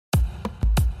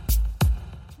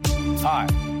Hi,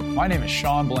 my name is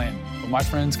Sean Bland, but my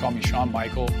friends call me Sean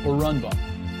Michael or Run Bum.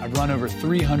 I've run over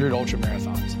 300 ultra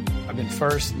marathons. I've been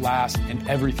first, last, and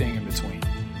everything in between.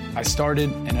 I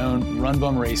started and own Run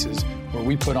Bum Races, where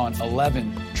we put on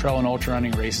 11 trail and ultra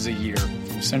running races a year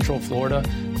from Central Florida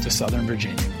to Southern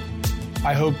Virginia.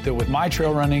 I hope that with my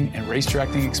trail running and race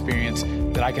directing experience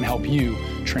that I can help you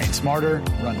train smarter,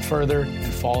 run further,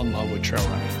 and fall in love with trail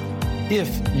running.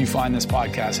 If you find this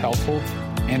podcast helpful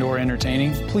and or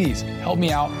entertaining, please help me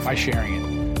out by sharing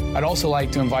it. I'd also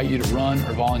like to invite you to run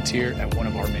or volunteer at one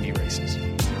of our mini races.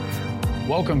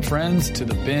 Welcome, friends, to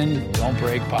the Bend, Don't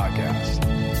Break podcast.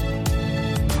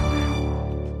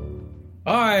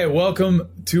 All right, welcome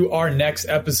to our next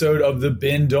episode of the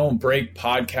Bend, Don't Break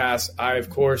podcast. I, of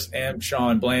course, am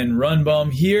Sean Bland, Run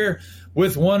Bum, here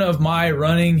with one of my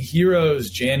running heroes,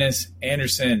 Janice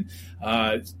Anderson.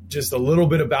 Just a little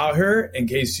bit about her in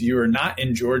case you are not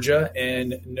in Georgia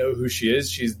and know who she is.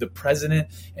 She's the president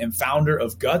and founder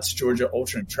of GUTS, Georgia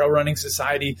Ultra and Trail Running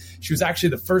Society. She was actually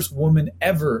the first woman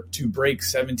ever to break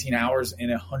 17 hours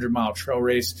in a 100-mile trail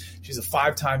race. She's a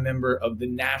 5-time member of the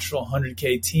national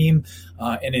 100K team.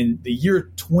 And in the year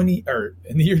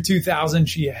 2000,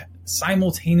 she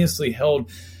simultaneously held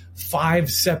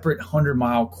 5 separate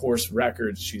 100-mile course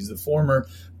records. She's the former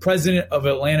president of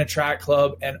Atlanta Track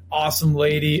Club, an awesome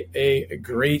lady, a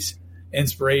great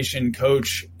inspiration,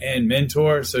 coach, and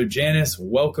mentor. So Janice,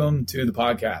 welcome to the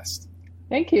podcast.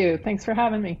 Thank you. Thanks for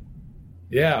having me.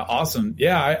 Yeah, awesome.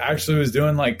 Yeah, I actually was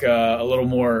doing like a little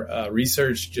more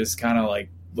research, just kind of like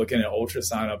looking at ultra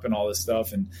sign up and all this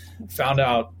stuff, and found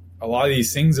out a lot of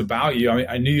these things about you. I mean,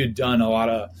 I knew you'd done a lot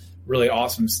of really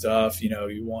awesome stuff. You know,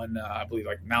 you won, I believe,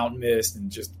 like Mountain Mist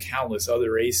and just countless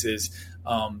other races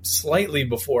slightly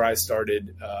before I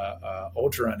started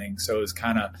ultra running. So it was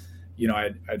kind of, you know,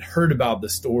 I'd heard about the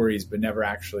stories, but never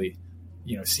actually,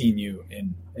 you know, seen you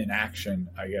in action,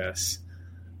 I guess.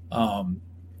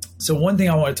 So one thing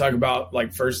I want to talk about,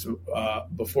 like first,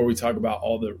 before we talk about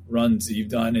all the runs that you've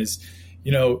done is,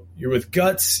 you know, you're with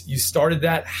GUTS, you started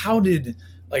that. How did,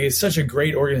 like, it's such a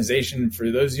great organization.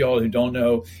 For those of y'all who don't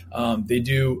know, they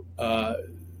do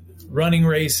running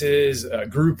races,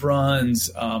 group runs.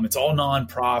 It's all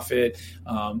nonprofit,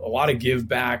 a lot of give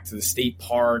back to the state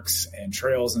parks and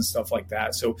trails and stuff like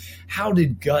that. So how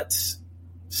did GUTS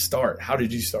start? How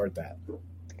did you start that?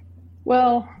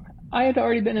 Well, I had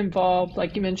already been involved,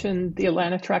 like you mentioned, the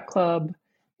Atlanta Track Club,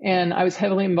 and I was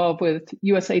heavily involved with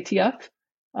USATF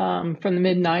from the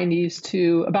mid-90s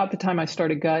to about the time I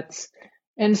started GUTS.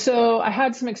 And so I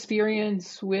had some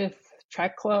experience with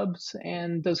track clubs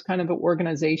and those kind of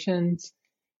organizations.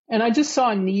 And I just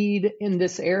saw a need in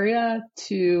this area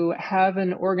to have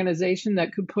an organization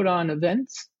that could put on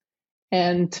events.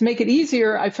 And to make it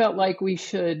easier, I felt like we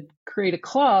should create a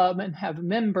club and have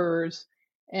members.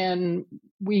 And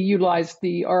we utilized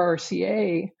the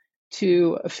RRCA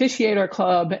to officiate our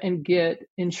club and get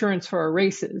insurance for our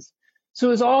races. So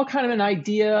it was all kind of an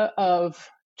idea of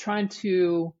trying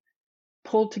to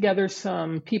pull together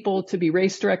some people to be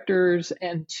race directors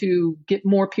and to get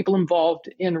more people involved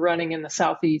in running in the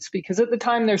Southeast, because at the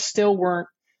time there still weren't,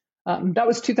 that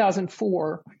was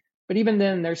 2004, but even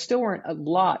then there still weren't a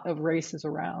lot of races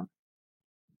around.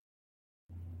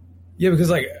 Yeah, because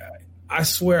like, I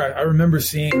swear I remember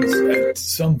seeing at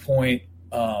some point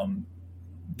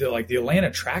like the Atlanta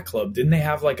Track Club, didn't they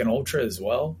have like an ultra as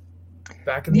well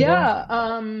back in the day?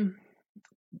 Yeah,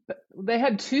 they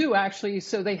had 2 actually.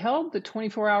 So they held the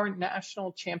 24-hour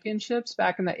national championships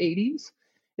back in the 80s,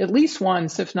 at least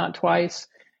once, if not twice.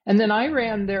 And then I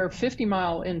ran their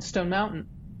 50-mile in Stone Mountain.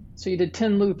 So you did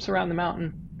 10 loops around the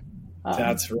mountain.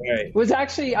 That's right. It was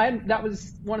actually, that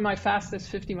was one of my fastest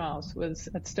 50 miles was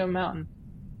at Stone Mountain.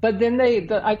 But then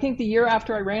I think the year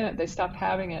after I ran it, they stopped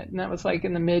having it. And that was like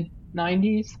in the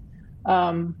mid-90s.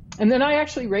 And then I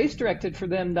actually race directed for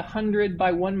them the 100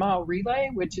 by 1 mile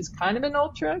relay, which is kind of an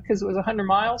ultra because it was 100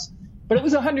 miles, but it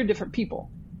was 100 different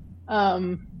people.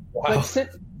 Wow. But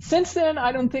since then,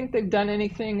 I don't think they've done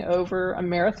anything over a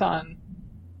marathon.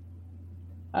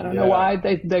 I don't know why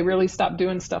they really stopped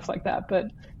doing stuff like that, but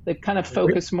they've kind of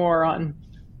focused more on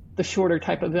the shorter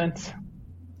type events.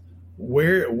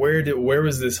 Where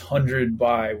was this 100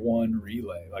 by 1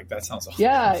 relay? Like, that sounds awesome.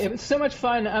 Yeah, it was so much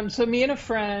fun. So me and a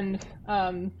friend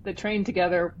that trained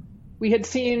together, we had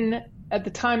seen at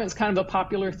the time it was kind of a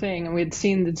popular thing, and we had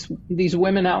seen these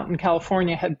women out in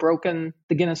California had broken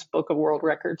the Guinness Book of World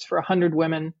Records for 100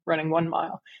 women running 1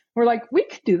 mile. We're like, we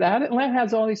could do that. Atlanta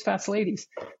has all these fast ladies.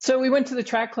 So we went to the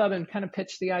track club and kind of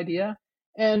pitched the idea,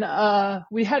 and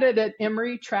we had it at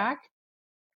Emory Track,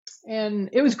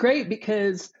 and it was great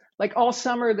because like all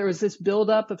summer there was this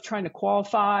buildup of trying to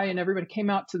qualify, and everybody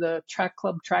came out to the track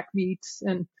club track meets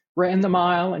and ran the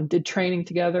mile and did training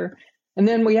together. And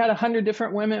then we had 100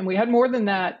 different women. We had more than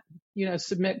that,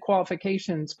 submit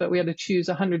qualifications, but we had to choose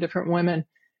 100 different women. And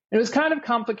it was kind of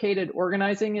complicated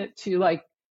organizing it to like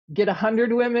get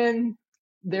 100 women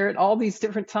there at all these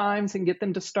different times and get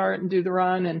them to start and do the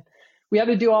run. And we had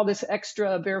to do all this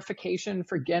extra verification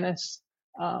for Guinness.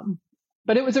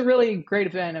 But it was a really great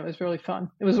event. It was really fun.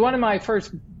 It was one of my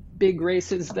first big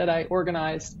races that I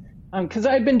organized, because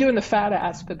I had been doing the fat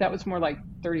ass, but that was more like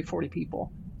 30, 40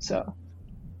 people. So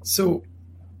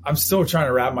I'm still trying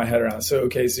to wrap my head around. So,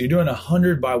 okay, so you're doing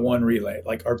 100-by-1 relay.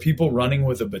 Like, are people running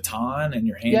with a baton and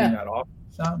you're handing that off?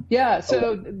 Yeah.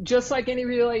 So just like any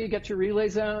relay, you get your relay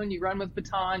zone, you run with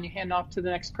baton, you hand off to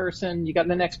the next person, you got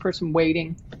the next person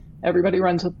waiting. Everybody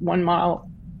runs 1 mile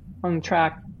on the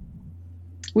track.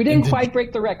 We didn't quite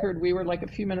break the record. We were like a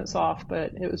few minutes off,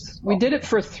 but we did it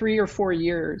for 3 or 4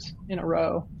 years in a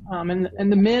row.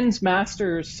 And the men's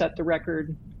masters set the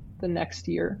record the next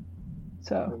year.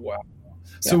 So wow.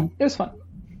 So it was fun.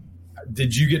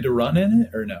 Did you get to run in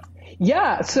it or no?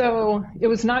 Yeah. So it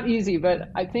was not easy, but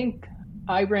I think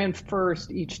I ran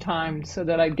first each time so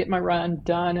that I'd get my run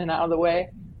done and out of the way,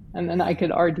 and then I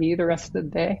could RD the rest of the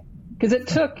day. Because it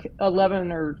took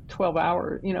 11 or 12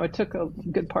 hours. It took a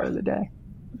good part of the day.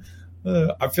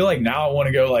 I feel like now I want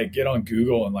to go like get on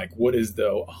Google and like, what is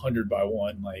the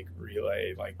 100-by-1 like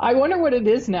relay? Like, I wonder what it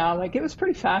is now. Like, it was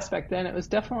pretty fast back then. It was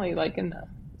definitely like in the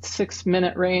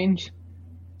 6-minute range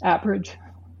average.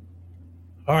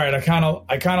 All right. I kind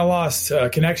of lost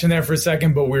connection there for a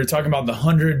second, but we were talking about the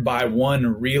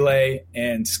 100-by-1 relay,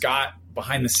 and Scott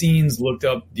behind the scenes looked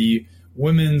up the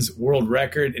women's world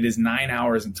record. It is 9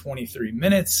 hours and 23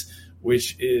 minutes,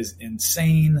 which is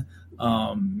insane.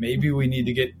 Maybe we need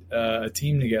to get a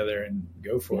team together and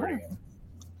go for it again.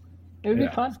 It would be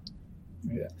fun.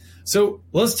 Yeah. So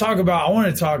let's talk about, I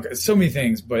want to talk so many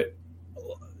things, but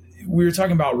we were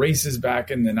talking about races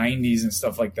back in the 90s and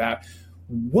stuff like that.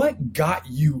 What got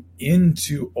you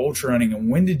into ultra running, and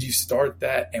when did you start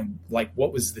that? And like,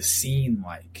 what was the scene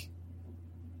like?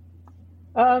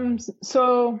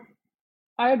 So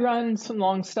I had run some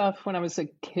long stuff when I was a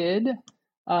kid.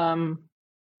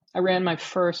 I ran my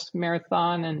first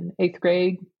marathon in 8th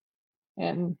grade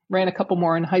and ran a couple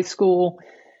more in high school.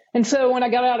 And so when I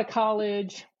got out of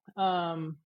college,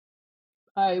 I'm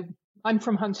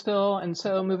from Huntsville. And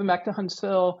so moving back to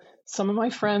Huntsville, some of my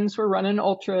friends were running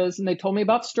ultras, and they told me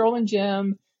about Sterling Gym.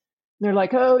 And they're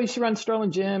like, oh, you should run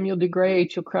Sterling Gym. You'll do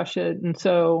great. You'll crush it. And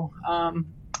so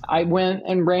I went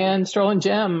and ran Sterling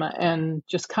Gym, and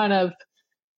just kind of,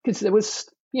 because it was,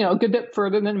 a good bit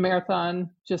further than a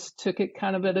marathon, just took it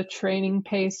kind of at a training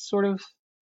pace, sort of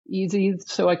easy,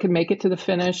 so I could make it to the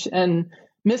finish, and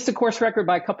missed the course record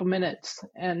by a couple minutes,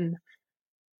 and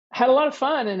had a lot of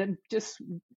fun. And it just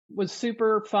was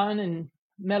super fun, and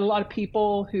met a lot of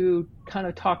people who kind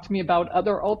of talked to me about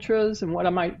other ultras and what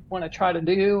I might want to try to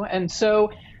do. And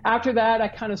so after that, I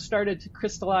kind of started to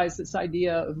crystallize this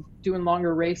idea of doing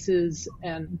longer races.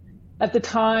 And at the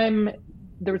time,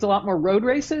 there was a lot more road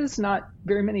races, not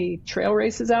very many trail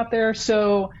races out there.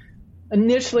 So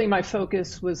initially my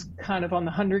focus was kind of on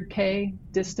the 100K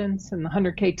distance and the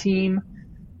 100K team.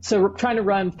 So we're trying to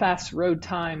run fast road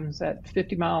times at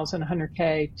 50 miles and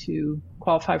 100K to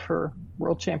qualify for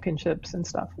world championships and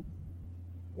stuff.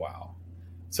 Wow.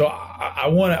 So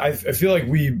I feel like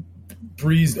we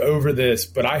breezed over this,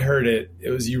 but I heard it. It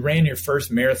was, you ran your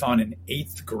first marathon in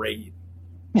 8th grade.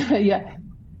 Yeah.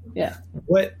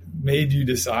 What made you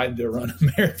decide to run a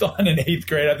marathon in 8th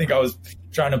grade? I think I was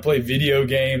trying to play video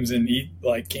games and eat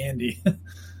like candy.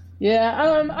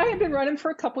 Yeah, I had been running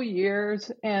for a couple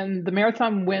years, and the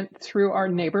marathon went through our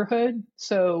neighborhood.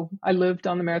 So I lived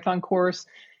on the marathon course,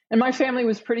 and my family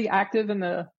was pretty active in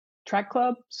the track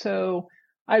club. So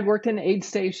I'd worked in an aid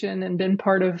station and been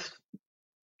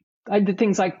I did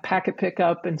things like packet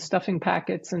pickup and stuffing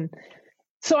packets. And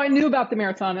so I knew about the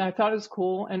marathon, and I thought it was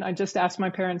cool. And I just asked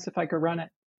my parents if I could run it,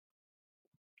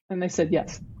 and they said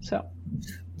yes. So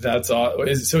that's all.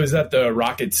 So is that the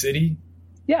Rocket City?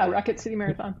 Yeah, Rocket City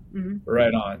Marathon. Mm-hmm.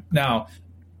 Right on. Now,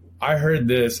 I heard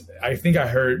this. I think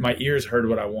my ears heard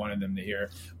what I wanted them to hear.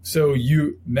 So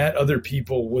you met other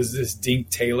people. Was this Dink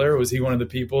Taylor? Was he one of the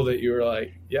people that you were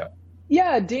like, yeah?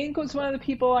 Yeah, Dink was one of the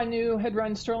people I knew had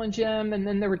run Sterling Gym. And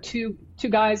then there were two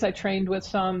guys I trained with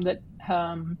some that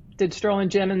did Sterling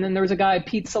Gym. And then there was a guy,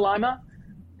 Pete Salima,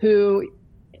 who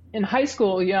in high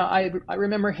school, I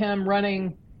remember him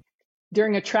running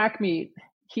during a track meet.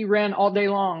 He ran all day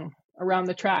long around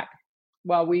the track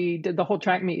while we did the whole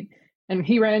track meet. And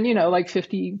he ran, like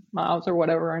 50 miles or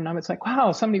whatever. And I was like,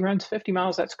 wow, somebody runs 50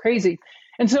 miles. That's crazy.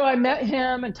 And so I met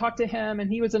him and talked to him,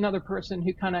 and he was another person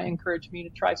who kind of encouraged me to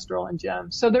try Strolling Jim.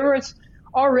 So there was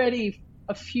already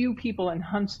a few people in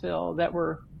Huntsville that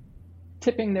were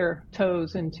tipping their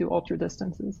toes into ultra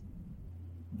distances.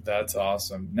 That's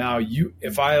awesome. Now I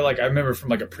remember from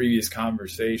like a previous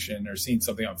conversation or seen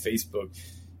something on Facebook,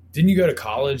 didn't you go to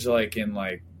college like in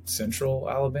like Central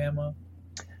Alabama?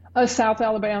 South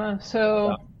Alabama.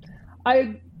 So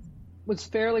I was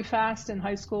fairly fast in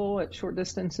high school at short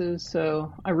distances.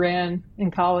 So I ran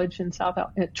in college in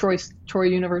at Troy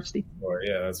University. Oh,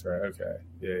 yeah, that's right. Okay.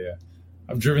 Yeah.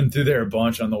 I've driven through there a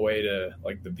bunch on the way to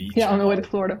like the beach. Yeah, on the way to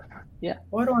Florida. Yeah.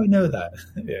 Why do I know that?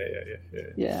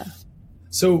 Yeah.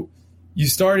 So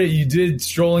you did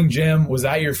Strolling Jim. Was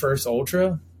that your first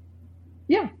ultra?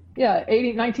 Yeah.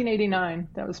 1989.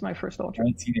 That was my first ultra.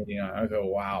 1989. Okay,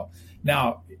 wow.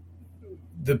 Now,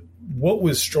 what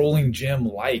was Strolling Jim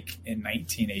like in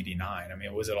 1989? I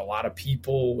mean, was it a lot of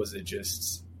people? Was it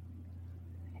just...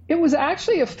 It was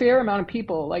actually a fair amount of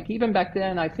people. Like even back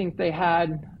then, I think they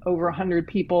had over 100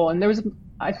 people, and there was,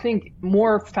 I think,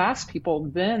 more fast people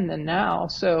then than now.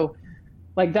 So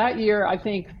like that year, I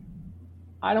think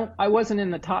I wasn't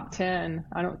in the top 10,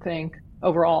 I don't think,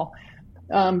 overall,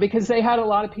 because they had a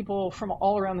lot of people from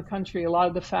all around the country. A lot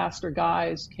of the faster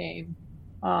guys came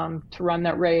to run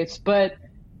that race. But,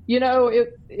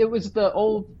 it was the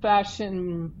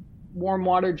old-fashioned warm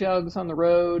water jugs on the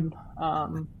road.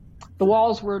 The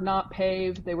walls were not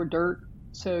paved. They were dirt.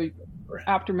 So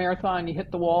after marathon, you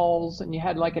hit the walls, and you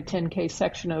had like a 10K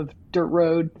section of dirt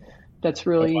road that's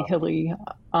really hilly.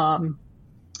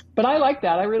 But I liked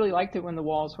that. I really liked it when the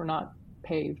walls were not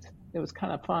paved. It was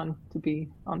kind of fun to be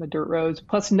on the dirt roads.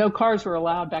 Plus, no cars were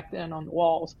allowed back then on the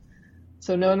walls.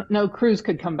 So no crews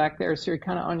could come back there. So you're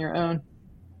kind of on your own.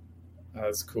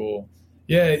 That's cool.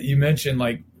 Yeah, you mentioned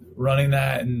like running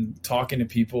that and talking to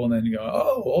people, and then you go,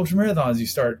 oh, ultra marathons. You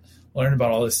start learning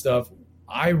about all this stuff.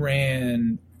 I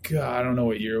ran, I don't know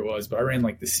what year it was, but I ran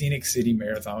like the Scenic City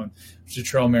Marathon, which is a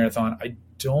trail marathon. I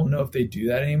don't know if they do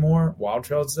that anymore. Wild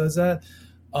Trails does that.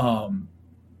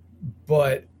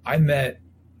 But I met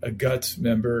a Guts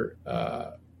member,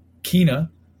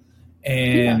 Keena,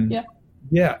 and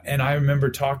and I remember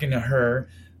talking to her,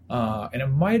 and it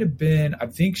might have been, I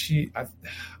think I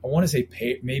want to say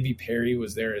maybe Perry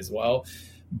was there as well,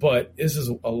 but this was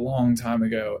a long time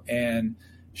ago, and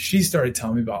she started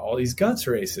telling me about all these Guts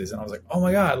races, and I was like, oh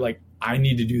my God, like I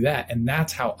need to do that. And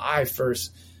that's how I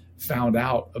first found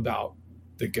out about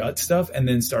the Guts stuff, and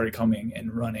then started coming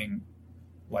and running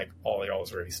like all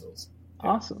y'all's races.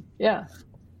 Awesome. Yeah.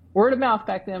 Word of mouth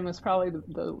back then was probably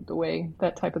the way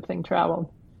that type of thing traveled.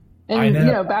 And,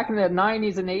 back in the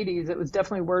 90s and 80s, it was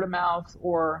definitely word of mouth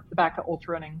or the back of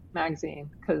Ultra Running magazine.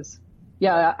 Because,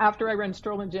 after I ran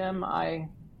Strolling Jim, I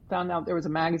found out there was a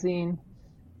magazine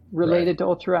related to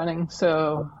ultra running.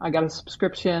 So I got a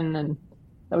subscription, and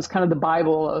that was kind of the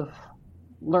Bible of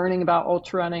learning about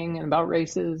ultra running and about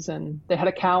races. And they had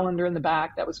a calendar in the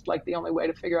back. That was like the only way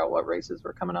to figure out what races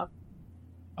were coming up.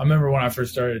 I remember when I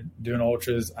first started doing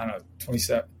ultras, I don't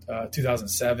know,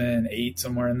 2007, 8,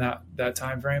 somewhere in that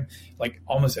time frame. Like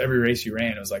almost every race you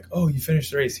ran, it was like, oh, you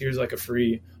finished the race. Here's like a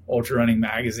free ultra running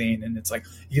magazine. And it's like,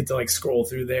 you get to like scroll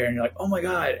through there and you're like, oh my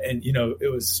God. And,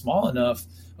 it was small enough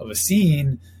of a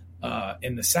scene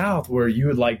in the South where you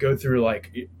would like go through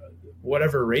like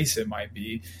whatever race it might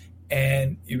be.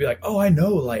 And you'd be like, oh, I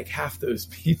know like half those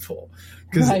people,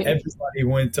 because everybody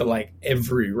went to like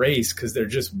every race because there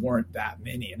just weren't that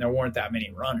many, and there weren't that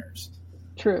many runners.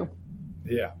 True.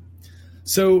 Yeah.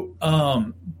 So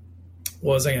what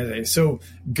was I going to say? So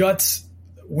Guts,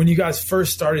 when you guys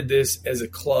first started this as a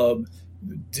club,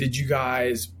 did you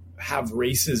guys have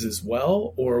races as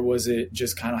well? Or was it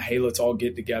just kind of, hey, let's all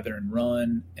get together and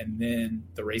run, and then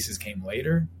the races came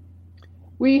later?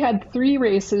 We had 3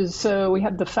 races. So we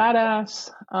had the Fat Ass.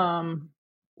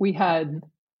 We had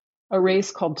a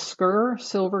race called SCUR,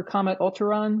 Silver Comet Ultra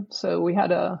Run. So we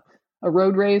had a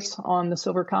road race on the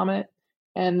Silver Comet.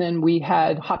 And then we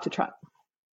had Hot to Trot.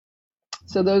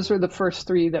 So those were the first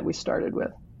 3 that we started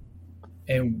with.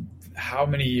 And how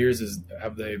many years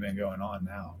have they been going on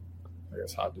now? I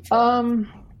guess Hot to Trot.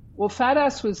 Well, Fat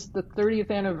Ass was the 30th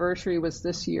anniversary was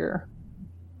this year.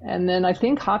 And then I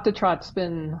think Hot to Trot's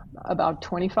been about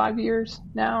 25 years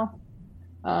now.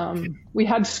 We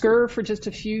had SCUR for just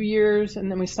a few years, and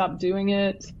then we stopped doing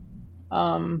it.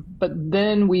 But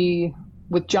then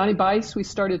with Johnny Bice, we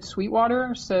started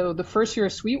Sweetwater. So the first year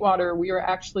of Sweetwater, we were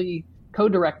actually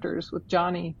co-directors with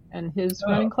Johnny and his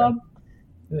running club.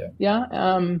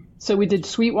 Yeah. So we did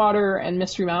Sweetwater and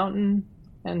Mystery Mountain.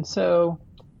 And so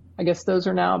I guess those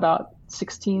are now about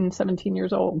 16, 17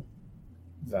 years old.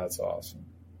 That's awesome.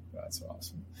 That's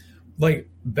awesome. Like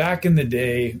back in the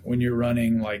day when you're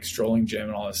running like strolling gym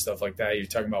and all this stuff like that, you're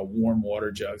talking about warm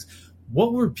water jugs.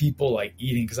 What were people like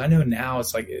eating? Because I know now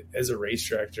it's like as a race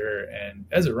director and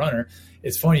as a runner,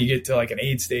 it's funny. You get to like an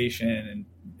aid station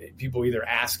and people either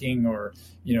asking or,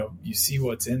 you see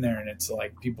what's in there and it's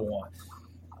like people want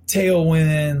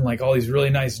tailwind, like all these really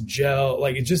nice gel.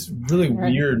 Like it's just really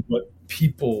weird what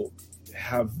people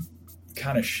have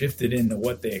kind of shifted into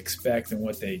what they expect and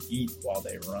what they eat while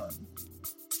they run.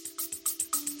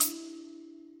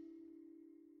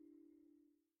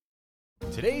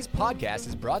 Today's podcast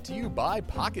is brought to you by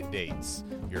Pocket Dates,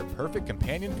 your perfect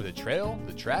companion for the trail,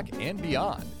 the track, and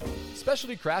beyond.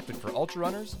 Specially crafted for ultra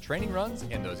runners, training runs,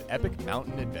 and those epic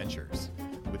mountain adventures.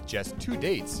 With just 2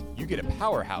 dates, you get a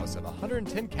powerhouse of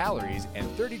 110 calories and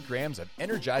 30 grams of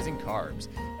energizing carbs,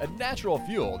 a natural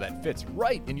fuel that fits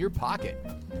right in your pocket.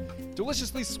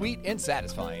 Deliciously sweet and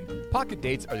satisfying, Pocket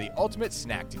Dates are the ultimate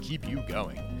snack to keep you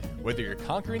going. Whether you're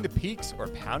conquering the peaks or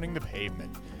pounding the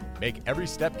pavement, make every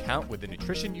step count with the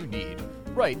nutrition you need,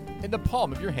 right in the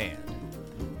palm of your hand.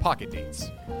 Pocket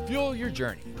Dates. Fuel your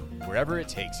journey, wherever it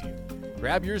takes you.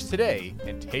 Grab yours today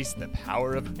and taste the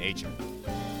power of nature.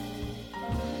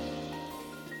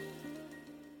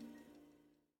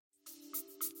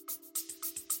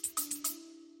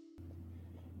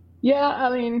 Yeah,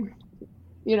 I mean,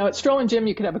 at Strolling Gym,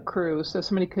 you could have a crew, so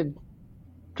somebody could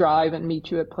drive and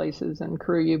meet you at places and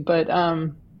crew you. But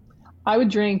I would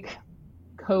drink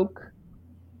Coke.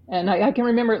 And I can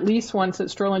remember at least once at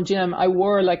Strolling Gym, I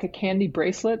wore like a candy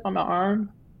bracelet on my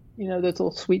arm, those little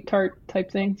sweet tart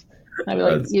type things. I'd be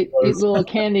like, eat a little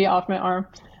candy off my arm.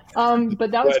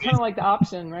 But that was kind of like the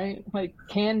option, right? Like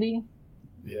candy.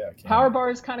 Yeah. Candy. Power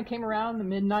bars kind of came around in the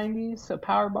mid 90s. So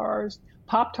power bars,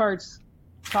 Pop-Tarts,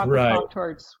 chocolate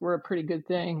Pop-Tarts were a pretty good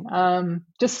thing.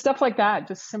 Just stuff like that,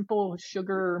 just simple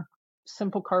sugar,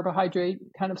 simple carbohydrate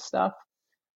kind of stuff.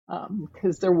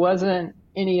 Because there wasn't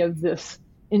any of this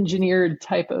engineered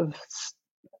type of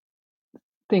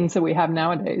things that we have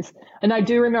nowadays. And I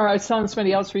do remember I was telling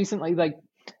somebody else recently, like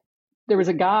there was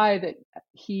a guy that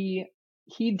he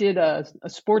did a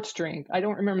sports drink. I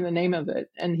don't remember the name of it.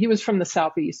 And he was from the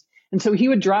Southeast. And so he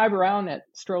would drive around at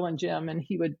Strolling Gym and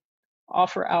he would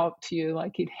offer out to you,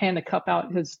 like he'd hand a cup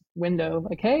out his window,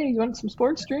 like, hey, you want some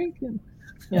sports drink? And,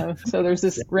 so there's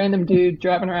this random dude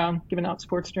driving around giving out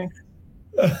sports drinks.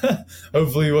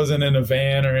 Hopefully he wasn't in a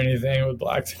van or anything with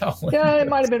blacked out windows. Yeah, it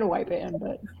might have been a white van,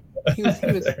 but he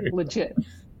was legit.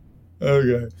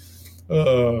 Okay.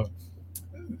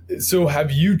 So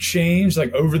have you changed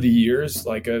like over the years,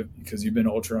 like because you've been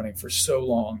ultra running for so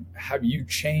long, have you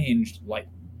changed like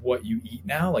what you eat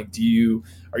now? Like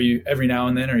are you every now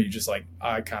and then, are you just like,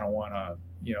 I kind of want a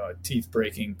teeth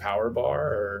breaking power bar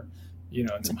or,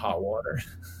 and some hot water?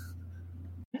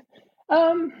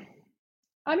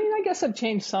 I mean, I guess I've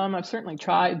changed some. I've certainly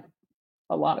tried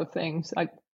a lot of things. I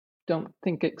don't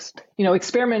think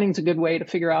experimenting is a good way to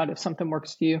figure out if something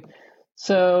works to you.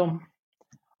 So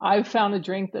I've found a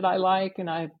drink that I like and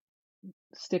I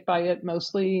stick by it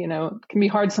mostly. It can be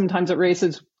hard sometimes at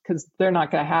races because they're not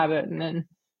going to have it. And then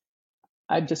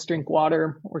I just drink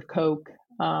water or Coke.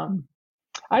 I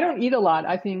don't eat a lot.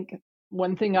 I think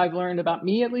one thing I've learned about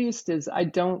me, at least, is I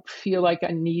don't feel like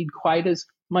I need quite as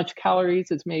much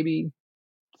calories as maybe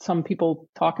some people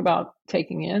talk about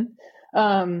taking in.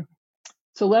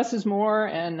 So less is more,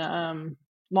 and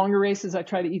longer races, I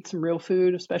try to eat some real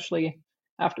food, especially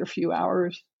after a few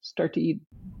hours, start to eat,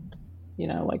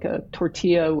 like a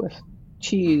tortilla with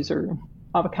cheese or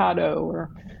avocado or,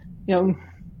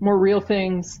 more real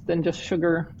things than just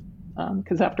sugar.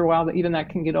 Because after a while, even that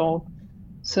can get old.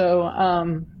 So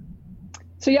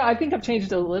yeah, I think I've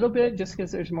changed a little bit just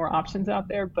because there's more options out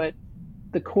there, but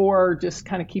the core, just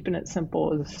kind of keeping it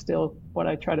simple, is still what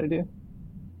I try to do.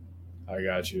 I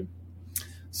got you.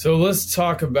 So let's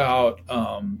talk about,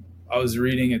 I was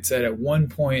reading, it said at one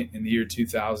point in the year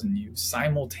 2000, you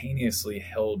simultaneously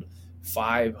held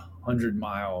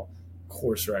 500-mile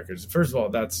course records. First of all,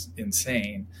 that's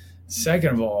insane.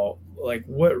 Second of all, like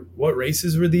what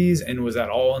races were these? And was that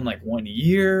all in like 1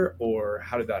 year, or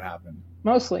how did that happen?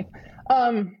 Mostly.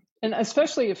 And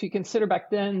especially if you consider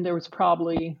back then, there was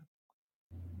probably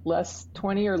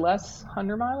 20 or less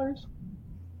 100-milers.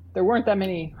 There weren't that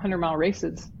many 100-mile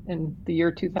races in the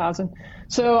year 2000.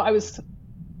 So I was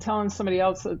telling somebody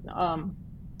else that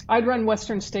I'd run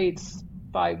Western States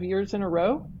 5 years in a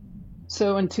row.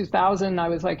 So in 2000, I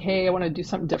was like, hey, I want to do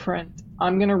something different.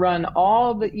 I'm going to run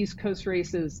all the East Coast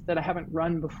races that I haven't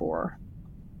run before.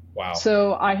 Wow.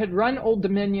 So I had run Old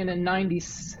Dominion in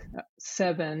 97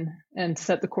 7 and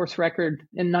set the course record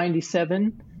in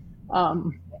 97.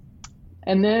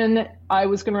 And then I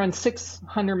was going to run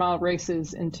 600-mile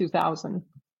races in 2000.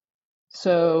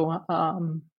 So,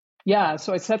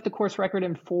 so I set the course record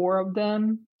in 4 of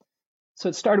them. So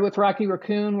it started with Rocky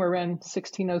Raccoon, where I ran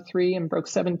 16:03 and broke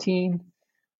 17.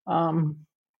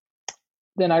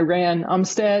 Then I ran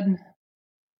Umstead,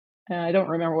 and I don't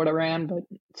remember what I ran, but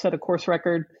set a course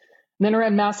record. And then I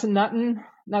ran Massanutten.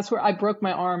 That's where I broke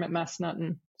my arm at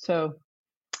Massanutten. So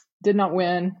did not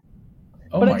win,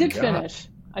 but I did finish.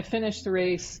 I finished the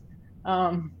race.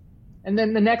 And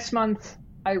then the next month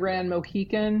I ran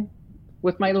Mohican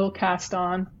with my little cast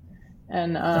on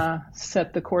and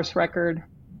set the course record.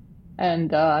 And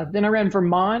then I ran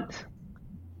Vermont,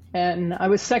 and I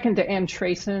was second to Ann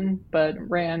Trayson, but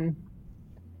ran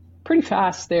pretty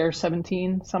fast there,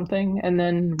 17 something, and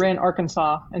then ran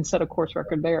Arkansas and set a course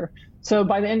record there. So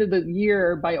by the end of the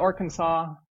year, by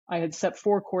Arkansas, I had set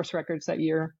 4 course records that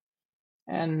year,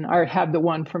 and I had the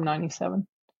one from 97.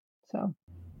 So.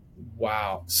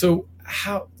 Wow. So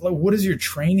what does your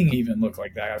training even look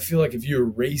like that? I feel like if you're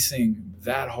racing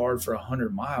that hard for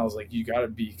 100 miles, like you got to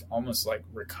be almost like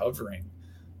recovering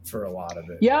for a lot of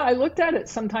it. Yeah. I looked at it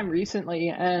sometime recently,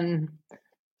 and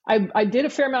I did a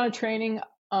fair amount of training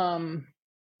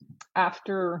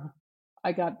after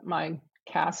I got my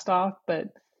cast off, but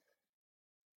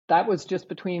that was just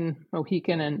between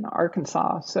Mohican and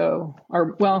Arkansas.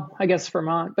 I guess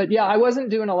Vermont, but yeah, I wasn't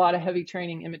doing a lot of heavy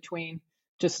training in between,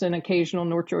 just an occasional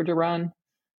North Georgia run.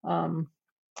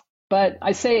 But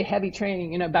I say heavy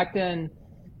training, back then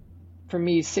for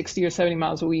me, 60 or 70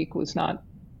 miles a week was not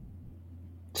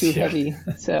too heavy.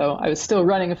 So I was still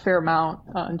running a fair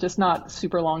amount, just not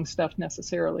super long stuff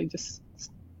necessarily, just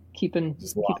keeping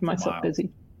myself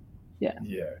busy. Yeah.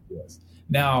 Yeah. Yes.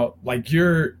 Now, like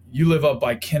you live up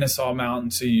by Kennesaw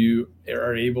Mountain, so you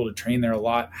are able to train there a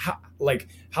lot.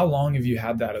 How long have you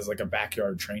had that as like a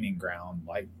backyard training ground?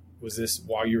 Like, was this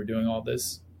while you were doing all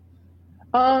this?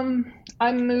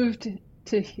 I moved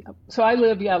so I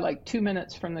live, like 2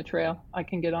 minutes from the trail. I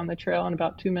can get on the trail in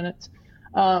about 2 minutes.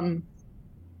 And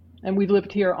we've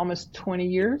lived here almost 20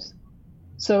 years.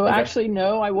 So Actually,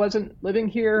 no, I wasn't living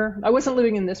here. I wasn't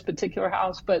living in this particular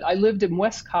house, but I lived in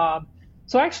West Cobb.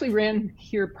 So I actually ran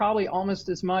here probably almost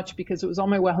as much because it was on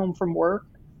my way home from work.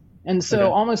 And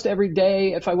so almost every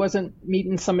day, if I wasn't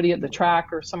meeting somebody at the track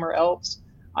or somewhere else,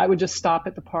 I would just stop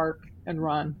at the park and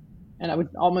run. And I would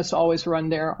almost always run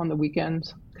there on the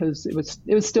weekends because it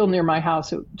was still near my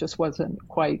house. It just wasn't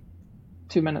quite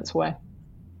 2 minutes away.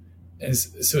 And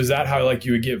so is that how like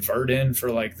you would get vert in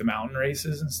for like the mountain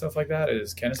races and stuff like that?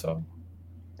 Is Kennesaw?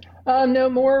 No,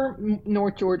 more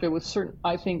North Georgia was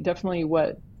I think definitely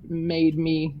what made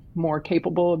me more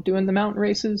capable of doing the mountain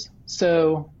races.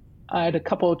 So I had a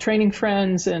couple of training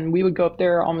friends, and we would go up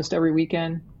there almost every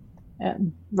weekend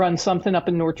and run something up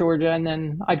in North Georgia, and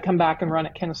then I'd come back and run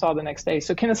at Kennesaw the next day.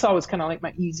 So Kennesaw was kind of like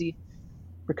my easy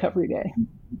recovery day.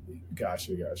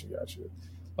 Gotcha.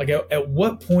 Like at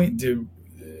what point in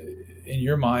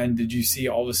your mind did you see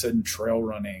all of a sudden trail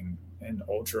running and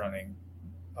ultra running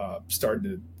started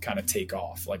to kind of take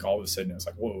off? Like all of a sudden it was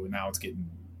like, whoa, now it's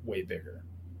getting way bigger.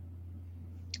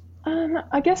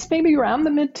 I guess maybe around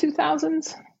the mid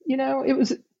 2000s,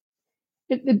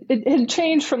 it had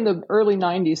changed from the early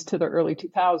 90s to the early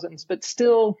 2000s, but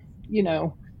still,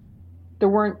 there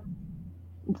weren't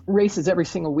races every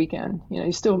single weekend.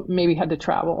 You still maybe had to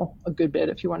travel a good bit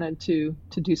if you wanted to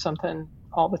do something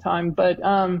all the time. But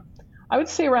I would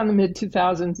say around the mid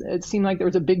 2000s, it seemed like there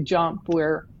was a big jump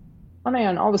where, oh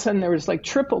man, all of a sudden there was like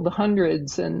triple the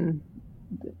hundreds, and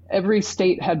every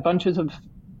state had bunches of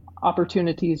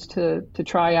opportunities to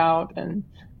try out,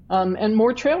 and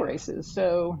more trail races.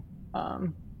 So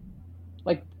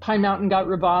like Pine Mountain got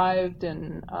revived,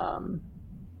 and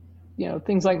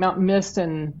things like Mountain Mist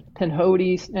and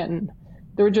Pinhoti, and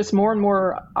there were just more and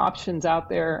more options out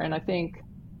there. And I think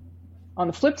on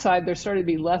the flip side, there started to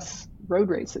be less road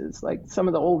races. Like some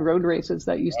of the old road races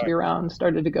that used to be around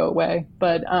started to go away.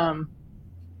 But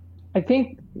I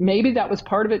think maybe that was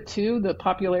part of it too, the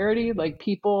popularity, like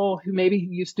people who maybe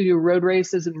used to do road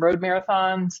races and road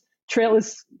marathons. Trail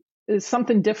is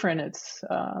something different. It's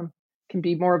can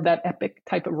be more of that epic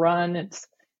type of run.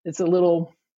 It's a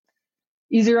little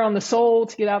easier on the soul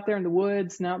to get out there in the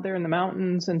woods and out there in the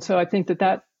mountains. And so I think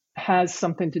that has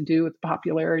something to do with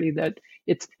popularity, that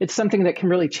it's something that can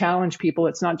really challenge people.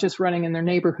 It's not just running in their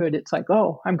neighborhood. It's like,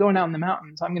 oh, I'm going out in the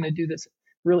mountains. I'm going to do this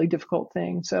really difficult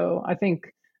thing. So I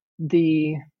think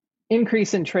the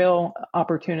increase in trail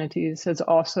opportunities has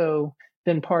also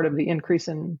been part of the increase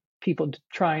in people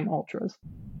trying ultras.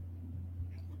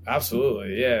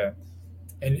 Absolutely. Yeah.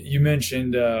 And you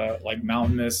mentioned like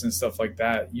Mountain Mist and stuff like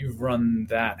that. You've run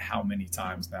that how many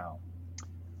times now?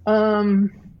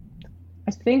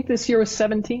 I think this year was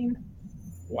 17.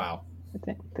 Wow. I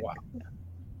think. Wow. Yeah.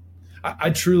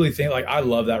 I truly think, like, I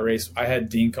love that race. I had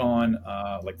Dink on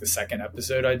like the second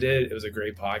episode I did. It was a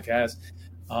great podcast.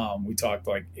 We talked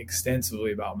like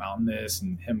extensively about Mountain Mist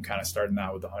and him kind of starting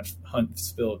out with the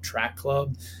Huntsville Track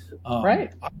Club.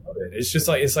 Right. I love it. It's just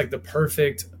like, it's like the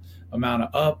perfect amount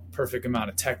of up, perfect amount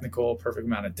of technical, perfect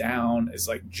amount of down. It's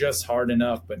like just hard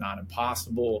enough, but not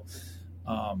impossible.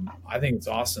 I think it's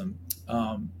awesome.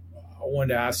 I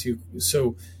wanted to ask you,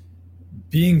 so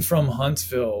being from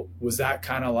Huntsville, was that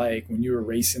kind of like when you were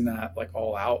racing that like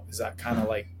all out? Is that kind of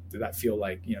like, did that feel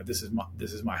like, this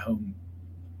is my home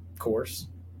course?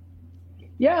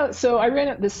 Yeah, so I ran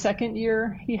it the second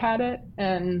year he had it,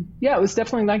 and yeah, it was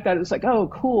definitely like that. It was like, oh,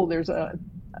 cool, there's a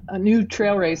new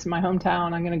trail race in my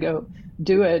hometown. I'm going to go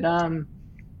do it.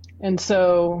 And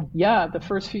so, yeah, the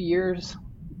first few years,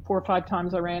 4 or 5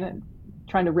 times I ran it,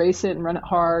 trying to race it and run it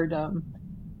hard.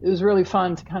 It was really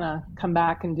fun to kind of come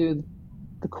back and do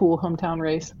the cool hometown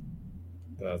race.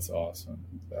 That's awesome.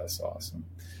 That's awesome.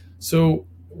 So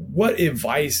what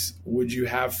advice would you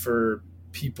have for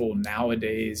people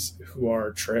nowadays who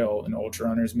are trail and ultra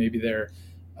runners? Maybe they're,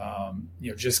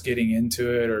 just getting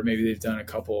into it, or maybe they've done a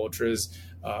couple ultras,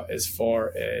 as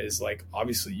far as like,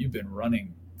 obviously you've been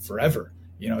running forever,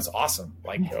 it's awesome.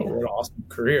 Like, what an awesome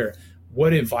career.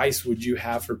 What advice would you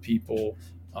have for people?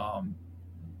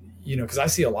 Because I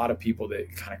see a lot of people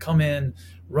that kind of come in,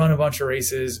 run a bunch of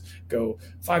races, go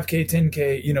 5K,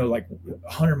 10K, like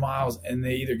 100 miles, and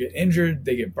they either get injured,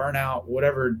 they get burnout,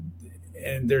 whatever,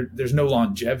 and there's no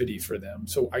longevity for them.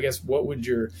 So I guess what would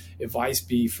your advice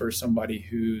be for somebody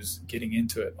who's getting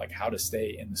into it, like how to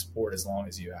stay in the sport as long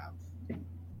as you have?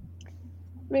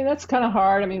 I mean, that's kind of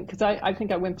hard. I mean, because I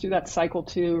think I went through that cycle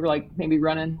too, like maybe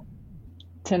running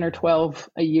 10 or 12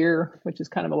 a year, which is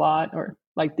kind of a lot, or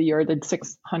like the year I did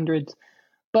 600s.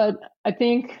 But I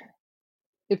think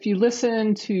if you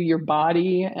listen to your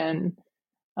body and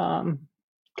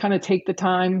kind of take the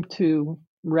time to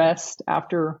rest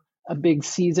after a big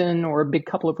season or a big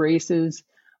couple of races,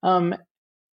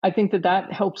 I think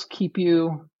that helps keep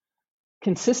you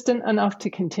consistent enough to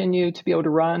continue to be able to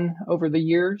run over the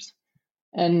years.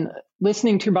 And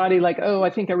listening to your body, like, oh, I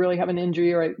think I really have an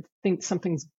injury, or I think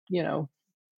something's,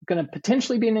 going to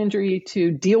potentially be an injury,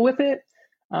 to deal with it,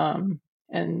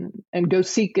 and go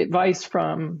seek advice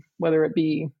from whether it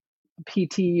be a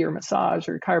PT or massage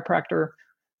or chiropractor.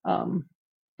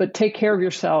 But take care of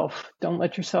yourself. Don't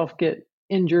let yourself get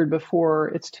injured before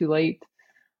it's too late.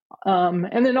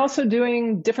 And then also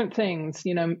doing different things,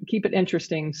 keep it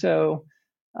interesting. So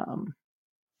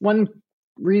one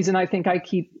reason I think I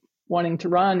keep wanting to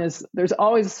run is there's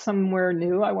always somewhere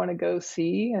new I want to go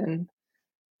see, and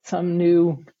some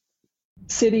new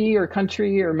city or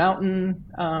country or mountain.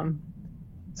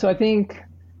 So I think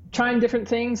trying different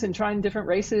things and trying different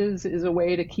races is a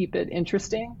way to keep it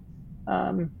interesting,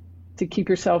 to keep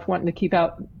yourself wanting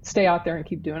to stay out there and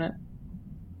keep doing it.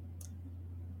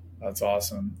 That's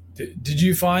awesome. Did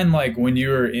you find, like, when you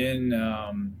were in,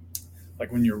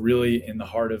 like when you're really in the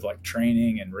heart of like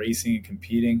training and racing and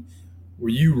competing, were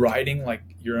you writing like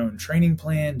your own training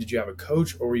plan? Did you have a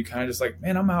coach, or were you kind of just like,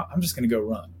 man, I'm out, I'm just going to go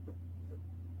run?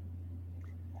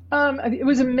 It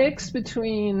was a mix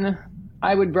between,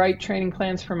 I would write training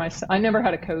plans for myself. I never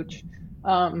had a coach.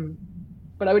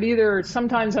 But I would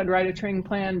sometimes I'd write a training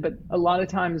plan, but a lot of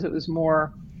times it was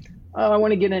more, I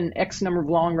want to get in X number of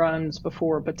long runs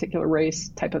before a particular race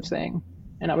type of thing.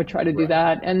 And I would try to do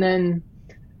that. And then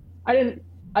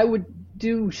I would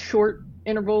do short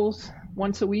intervals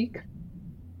once a week,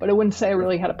 but I wouldn't say I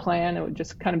really had a plan. It would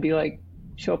just kind of be like,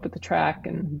 show up at the track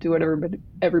and do what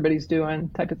everybody's doing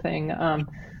type of thing.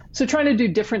 So trying to do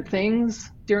different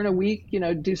things during a week,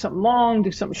 do something long,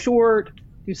 do something short,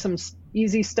 do some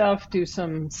easy stuff, do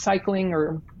some cycling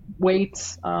or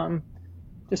weights.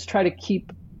 Just try to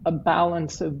keep a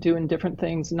balance of doing different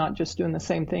things, not just doing the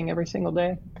same thing every single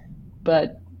day.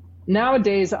 But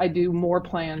nowadays I do more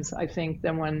plans, I think,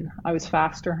 than when I was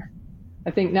faster.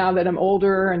 I think now that I'm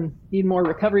older and need more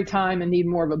recovery time and need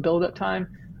more of a build-up time,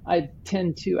 I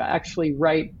tend to actually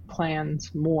write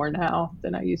plans more now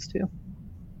than I used to.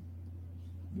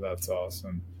 That's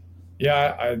awesome.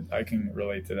 Yeah, I can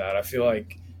relate to that. I feel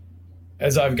like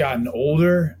as I've gotten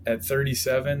older, at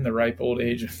 37, the ripe old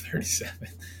age of 37,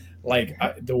 like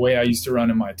the way I used to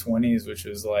run in my 20s, which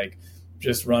was like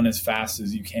just run as fast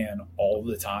as you can all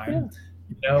the time.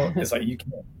 Yeah. It's like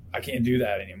I can't do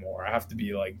that anymore. I have to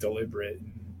be like deliberate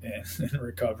and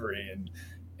recovery.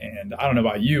 And I don't know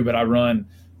about you, but I run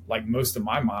like most of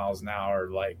my miles now are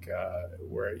like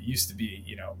where it used to be,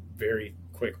 very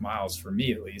quick miles for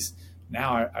me at least.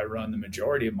 Now I run the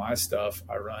majority of my stuff.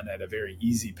 I run at a very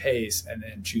easy pace and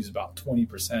then choose about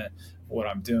 20% of what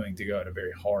I'm doing to go at a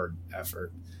very hard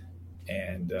effort.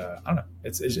 And I don't know,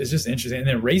 it's just interesting. And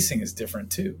then racing is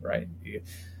different too, right? You're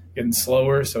getting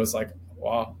slower. So it's like,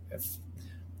 well, if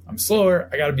I'm slower,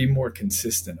 I got to be more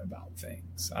consistent about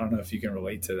things. I don't know if you can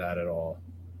relate to that at all.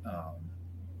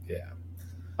 Yeah.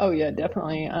 Oh yeah,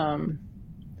 definitely.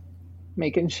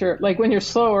 Making sure, like when you're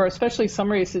slower, especially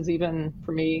some races, even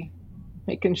for me,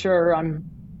 making sure I'm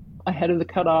ahead of the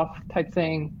cutoff type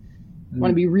thing.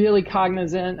 Want to be really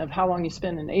cognizant of how long you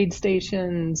spend in aid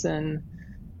stations and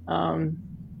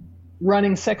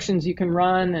running sections you can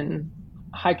run and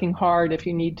hiking hard if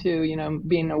you need to,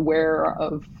 being aware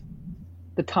of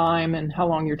the time and how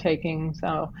long you're taking.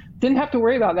 So didn't have to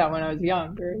worry about that when I was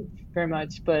young very, very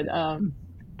much. But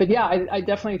yeah, I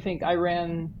definitely think I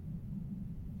ran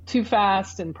too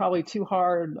fast and probably too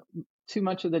hard too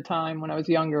much of the time when I was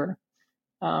younger.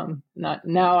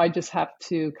 Now I just have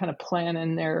to kind of plan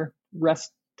in their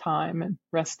rest time and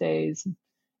rest days.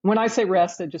 When I say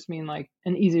rest, I just mean like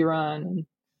an easy run and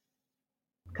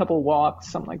a couple of walks,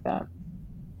 something like that.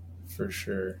 For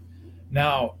sure.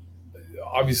 Now,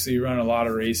 obviously you run a lot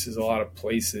of races, a lot of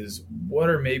places. What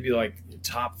are maybe like your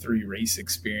top 3 race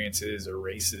experiences or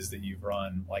races that you've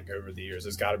run like over the years?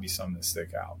 There's got to be some that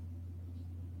stick out.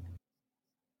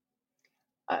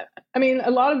 I mean,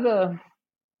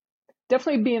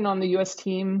 definitely being on the U.S.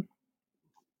 team,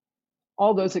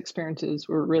 all those experiences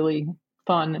were really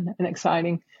fun and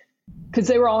exciting because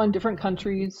they were all in different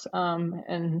countries.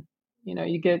 And,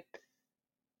 you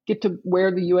get to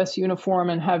wear the U.S. uniform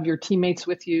and have your teammates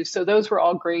with you. So those were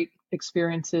all great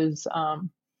experiences.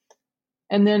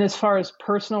 And then as far as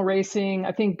personal racing,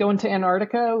 I think going to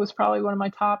Antarctica was probably one of my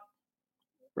top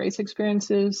race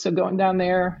experiences. So going down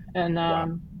there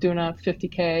and doing a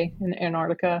 50K in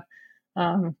Antarctica,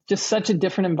 just such a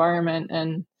different environment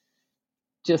and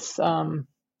just the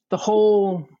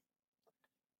whole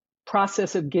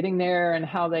process of getting there and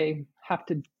how they have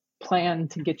to plan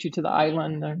to get you to the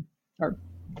island or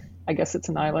I guess it's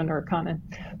an island or a continent,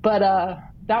 but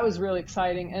that was really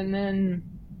exciting. And then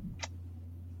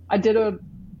I did a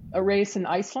race in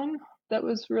Iceland that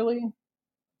was really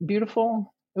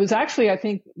beautiful. It was actually, I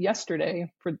think,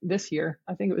 yesterday for this year.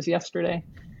 I think it was yesterday.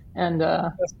 And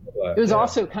it was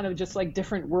also kind of just like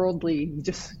different worldly.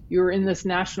 You're in this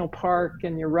national park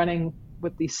and you're running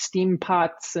with these steam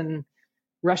pots and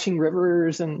rushing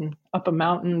rivers and up a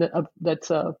mountain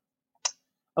that's a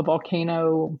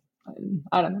volcano. And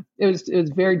I don't know. It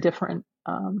was very different.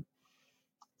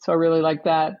 So I really like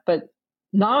that. But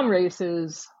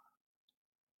non-races,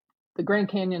 the Grand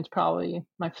Canyon's probably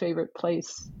my favorite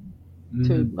place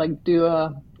to like do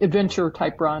a adventure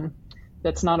type run.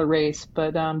 That's not a race,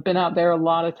 but been out there a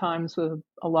lot of times with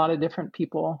a lot of different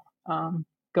people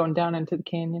going down into the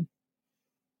canyon.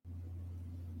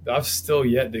 I've still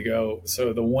yet to go.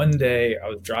 So the one day I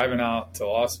was driving out to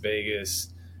Las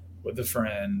Vegas with a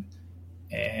friend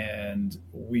and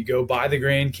we go by the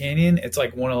Grand Canyon. It's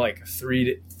like one of like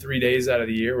three days out of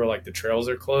the year where like the trails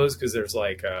are closed because there's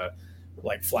like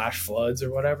flash floods or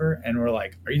whatever. And we're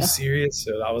like, are you serious?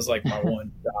 So that was like my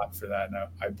one shot for that. And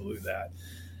I blew that.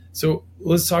 So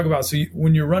let's talk about,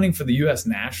 when you're running for the U.S.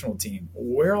 national team,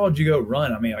 where all did you go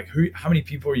run? I mean, like how many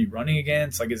people are you running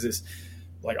against? Like, is this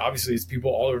like, obviously it's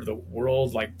people all over the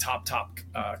world, like top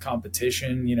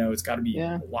competition, it's gotta be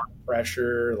a lot of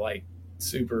pressure, like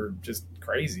super just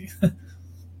crazy.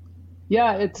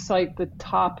 Yeah. It's like the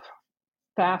top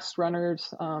fast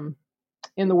runners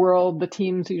in the world. The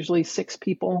team's usually 6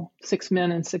 people, 6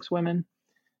 men and 6 women.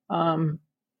 And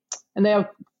they have,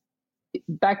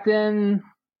 back in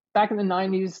the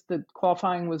 90s, the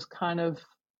qualifying was kind of,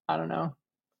 I don't know.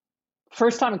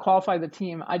 First time I qualified the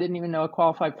team, I didn't even know I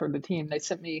qualified for the team. They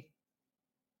sent me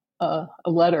a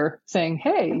letter saying,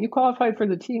 hey, you qualified for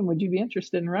the team. Would you be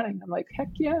interested in running? I'm like, heck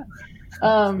yeah.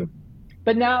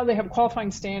 But now they have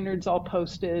qualifying standards all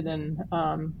posted and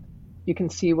you can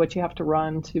see what you have to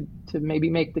run to maybe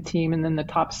make the team. And then the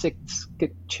top 6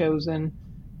 get chosen.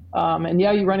 And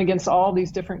yeah, you run against all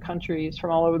these different countries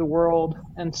from all over the world.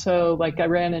 And so like I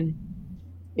ran in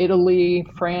Italy,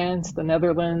 France, the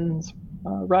Netherlands,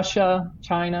 Russia,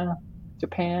 China,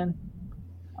 Japan.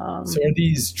 So are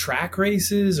these track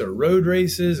races or road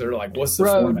races or like what's the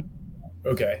road format?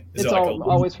 Okay. It's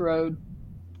always road.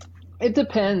 It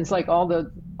depends. Like all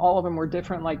of them were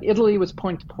different. Like Italy was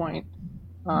point to point.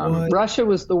 Russia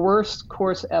was the worst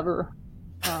course ever.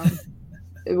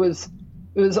 It was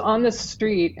on the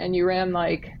street and you ran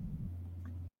like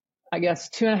I guess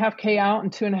 2.5K out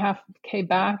and 2.5K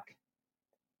back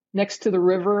next to the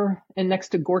river and next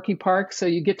to Gorky Park. So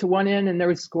you get to one end and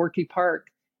there's Gorky Park.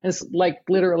 And it's like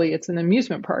literally it's an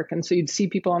amusement park. And so you'd see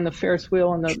people on the Ferris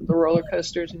wheel and the roller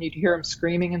coasters and you'd hear them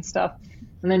screaming and stuff.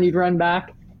 And then you'd run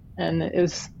back and it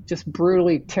was just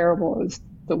brutally terrible. It was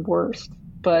the worst.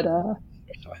 But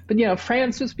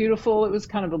France was beautiful. It was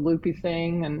kind of a loopy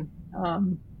thing.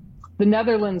 And the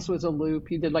Netherlands was a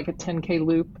loop. You did like a 10K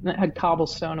loop and it had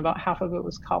cobblestone. About half of it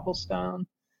was cobblestone.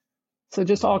 So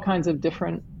just all kinds of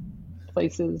different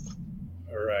places.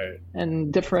 All right.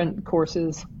 And different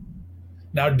courses.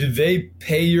 Now, do they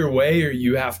pay your way or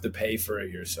you have to pay for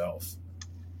it yourself?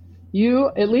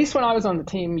 At least when I was on the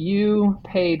team, you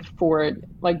paid for it.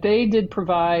 Like they did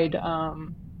provide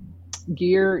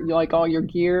gear, like all your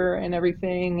gear and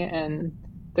everything. And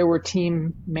there were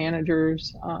team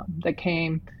managers that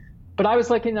came. But I was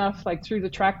lucky enough, like through the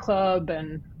track club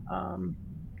and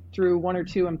through one or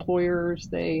two employers,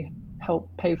 they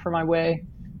helped pay for my way.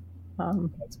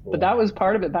 That's cool. But that was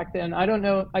part of it back then. I don't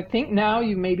know. I think now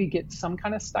you maybe get some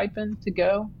kind of stipend to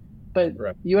go, but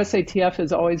right. USATF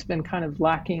has always been kind of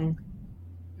lacking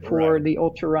for the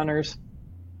ultra runners.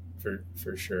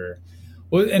 For sure.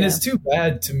 Well, and it's too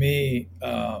bad to me,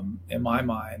 in my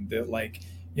mind, that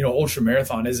ultra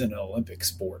marathon isn't an Olympic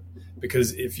sport,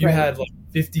 because if you had like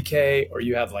 50K or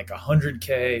you had like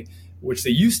 100K, which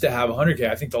they used to have 100K.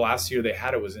 I think the last year they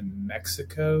had it was in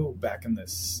Mexico back in the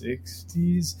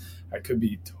 60s. I could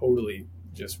be totally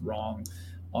just wrong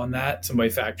on that. Somebody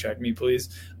fact check me,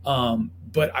 please.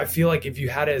 But I feel like if you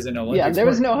had it as an Olympic sport, there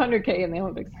was no 100K in the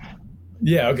Olympics.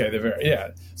 Yeah,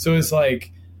 okay. So it's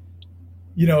like,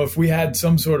 if we had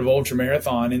some sort of ultra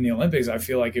marathon in the Olympics, I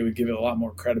feel like it would give it a lot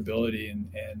more credibility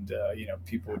and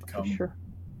people would come,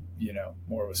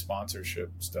 more with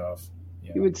sponsorship stuff.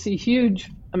 You would see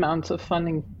huge amounts of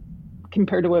funding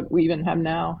compared to what we even have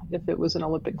now if it was an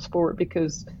Olympic sport,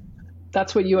 because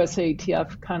that's what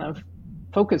USATF kind of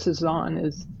focuses on,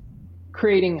 is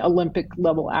creating Olympic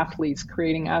level athletes,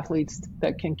 creating athletes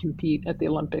that can compete at the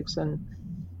Olympics. And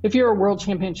if you're a world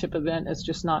championship event, it's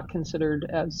just not considered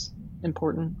as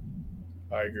important.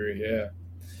 I agree. Yeah.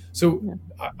 So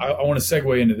I want to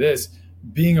segue into this.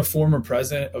 Being a former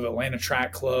president of Atlanta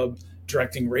Track Club,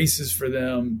 directing races for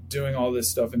them, doing all this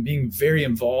stuff, and being very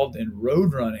involved in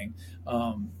road running.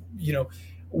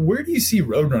 Where do you see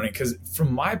road running? Because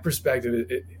from my perspective,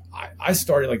 I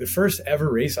started, like, the first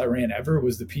ever race I ran ever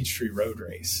was the Peachtree Road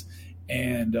Race.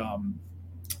 And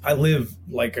I live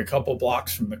like a couple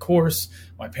blocks from the course.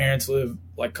 My parents live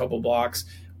like a couple blocks.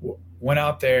 Went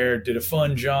out there, did a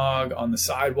fun jog on the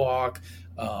sidewalk,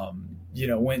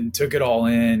 went and took it all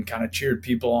in, kind of cheered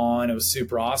people on. It was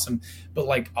super awesome.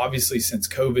 But obviously since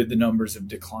COVID, the numbers have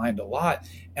declined a lot.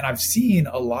 And I've seen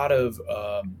a lot of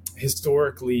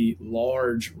historically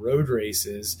large road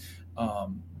races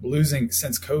losing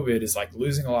since COVID is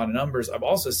losing a lot of numbers. I've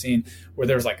also seen where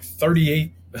there's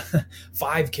 38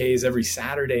 5Ks every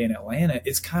Saturday in Atlanta.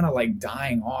 It's kind of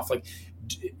dying off.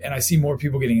 And I see more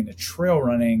people getting into trail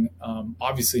running,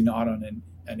 obviously not on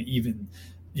an even,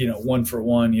 one for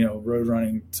one, road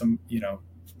running, some,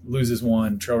 loses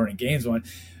one, trail running gains one.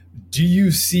 Do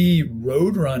you see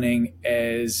road running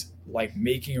as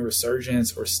making a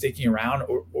resurgence or sticking around,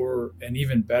 or and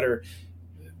even better,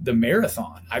 the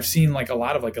marathon? I've seen a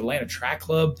lot of Atlanta Track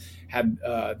Club had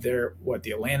the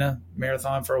Atlanta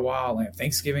Marathon for a while, Atlanta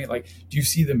Thanksgiving. Do you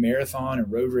see the marathon and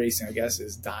road racing, I guess,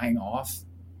 is dying off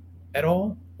at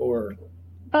all? Or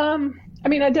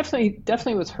I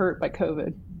definitely was hurt by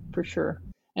COVID for sure.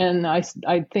 And I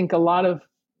think a lot of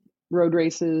road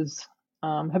races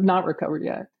have not recovered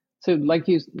yet. So like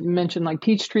you mentioned,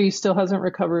 Peachtree still hasn't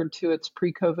recovered to its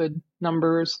pre-COVID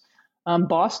numbers.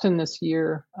 Boston this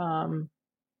year,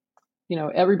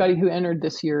 everybody who entered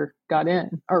this year got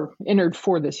in, or entered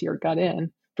for this year got in,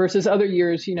 versus other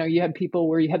years, you had people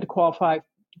where you had to qualify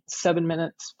 7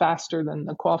 minutes faster than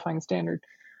the qualifying standard.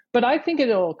 But I think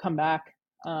it'll come back.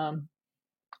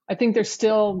 I think there's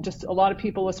still just a lot of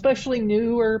people, especially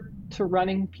newer to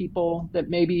running people, that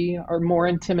maybe are more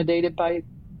intimidated by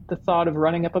the thought of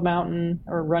running up a mountain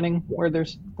or running where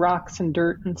there's rocks and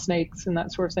dirt and snakes and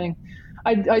that sort of thing.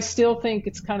 I still think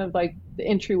it's kind of like the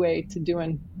entryway to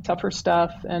doing tougher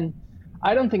stuff. And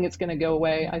I don't think it's going to go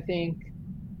away. I think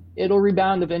it'll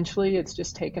rebound eventually. It's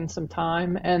just taken some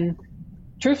time. And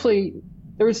truthfully,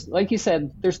 there's, like you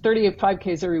said, there's 38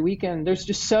 5Ks every weekend. There's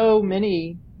just so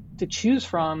many to choose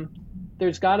from.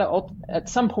 There's got to, at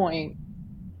some point,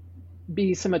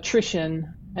 be some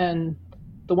attrition, and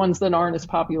the ones that aren't as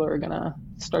popular are going to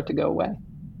start to go away.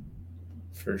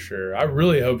 For sure. I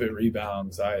really hope it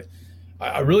rebounds. I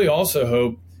really also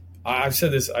hope, I've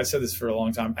said this. I said this for a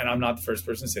long time, and I'm not the first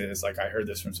person to say this. Like I heard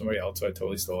this from somebody else, so I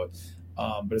totally stole it.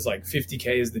 But it's like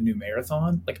 50K is the new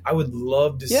marathon. Like I would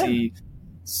love to see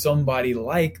somebody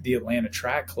like the Atlanta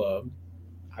Track Club.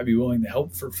 I'd be willing to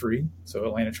help for free. So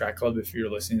Atlanta Track Club, if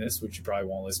you're listening to this, which you probably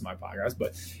won't listen to my podcast,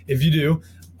 but if you do,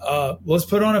 let's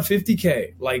put on a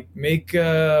 50K. Like make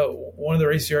one of the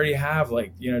races you already have.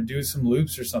 Like do some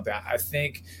loops or something. I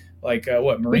think like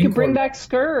Marine we can bring Corps, back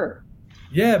Skur.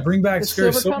 Yeah, bring back the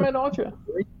Skur. Silver Comet Ultra.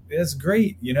 That's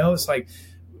great. It's like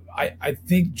I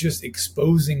think just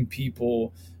exposing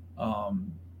people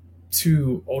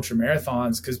to ultra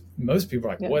marathons, because most people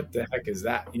are like, what the heck is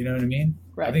that? You know what I mean?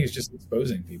 Right. I think it's just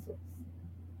exposing people.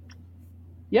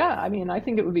 Yeah, I mean, I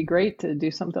think it would be great to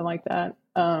do something like that,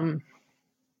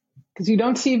 because you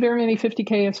don't see very many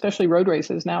 50K, especially road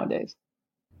races nowadays.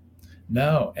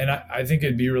 No, and I think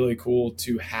it'd be really cool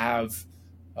to have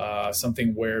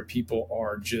something where people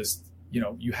are just,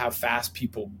 you have fast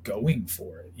people going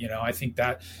for it. I think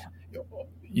that,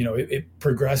 it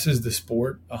progresses the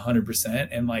sport 100%.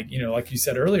 And like you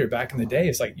said earlier, back in the day,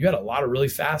 it's like you had a lot of really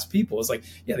fast people. It's like,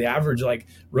 the average like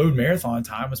road marathon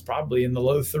time was probably in the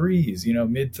low 3s,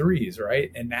 mid 3s.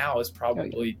 Right. And now it's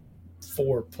probably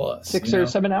 4+. 6 or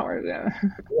 7 hours. Yeah.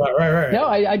 Right. No,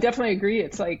 I definitely agree.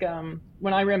 It's like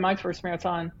when I ran my first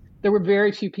marathon, there were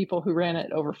very few people who ran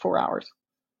it over 4 hours.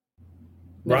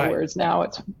 Whereas now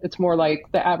it's more like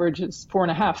the average is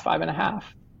 4.5, 5.5.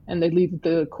 And they leave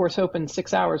the course open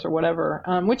 6 hours or whatever,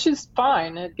 which is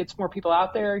fine. It gets more people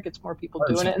out there, it gets more people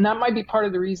doing it. And that might be part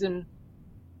of the reason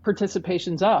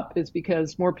participation's up, is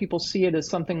because more people see it as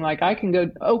something like, I can go,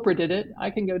 Oprah did it,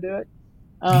 I can go do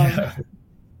it.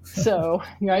 So,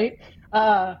 right.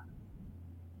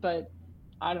 But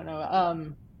I don't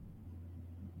know.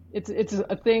 It's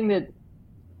a thing that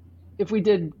if we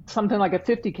did something like a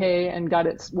 50K and got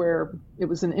it where it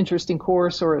was an interesting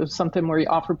course, or it was something where you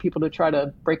offered people to try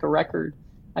to break a record,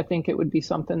 I think it would be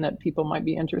something that people might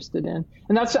be interested in.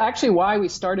 And that's actually why we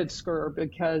started Skur,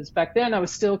 because back then I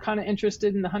was still kind of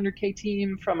interested in the 100K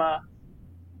team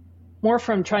more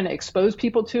from trying to expose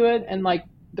people to it. And like,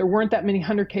 there weren't that many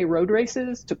 100K road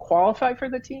races to qualify for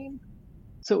the team.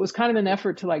 So it was kind of an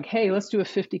effort to like, hey, let's do a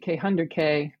 50K,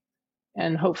 100K,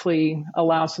 and hopefully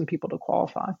allow some people to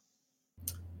qualify.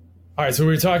 All right, so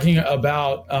we were talking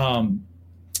about road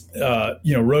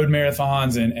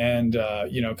marathons and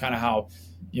kind of how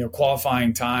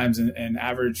qualifying times and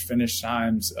average finish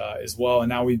times as well. And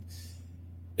now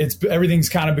everything's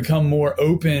kind of become more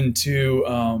open to.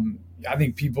 I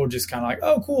think people just kind of like,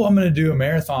 oh, cool, I'm going to do a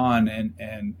marathon,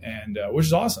 and which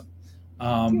is awesome.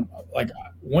 Like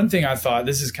one thing I thought,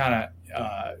 this is kind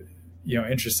of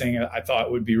interesting. I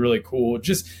thought would be really cool.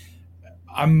 Just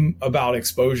I'm about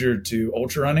exposure to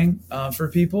ultra running for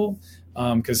people,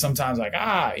 because sometimes like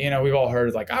we've all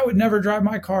heard like, I would never drive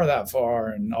my car that far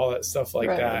and all that stuff like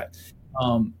that.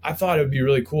 I thought it would be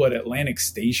really cool at Atlantic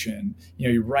Station.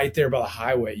 You're right there by the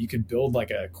highway. You could build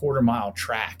like a 1/4-mile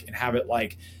track and have it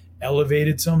like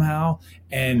elevated somehow,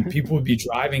 and people would be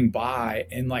driving by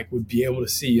and like would be able to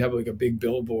see. You have like a big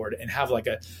billboard and have like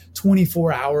a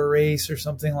 24-hour race or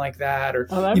something like that, or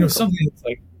something that's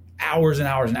like hours and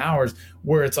hours and hours,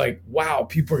 where it's like, wow,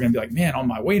 people are going to be like, man, on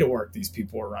my way to work, these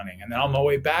people are running. And then on my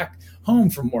way back home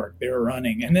from work, they were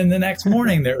running. And then the next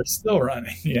morning they were still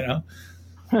running,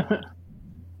 I thought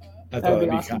that'd be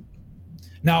awesome.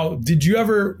 Now, did you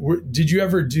ever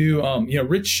do,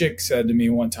 Rich Schick said to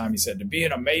me one time, he said, to be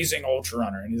an amazing ultra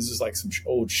runner, and this is like some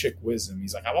old Schick wisdom.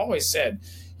 He's like, I've always said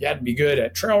you had to be good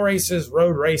at trail races,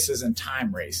 road races, and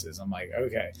time races. I'm like,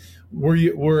 okay.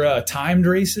 Were timed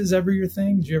races ever your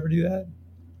thing? Did you ever do that?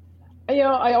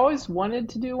 I always wanted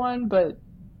to do one, but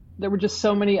there were just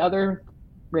so many other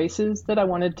races that I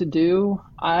wanted to do.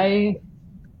 I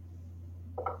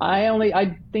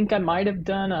think I might have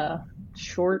done a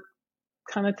short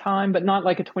kind of time, but not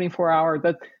like a 24-hour.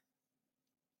 The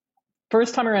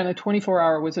first time I ran a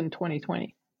 24-hour was in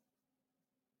 2020.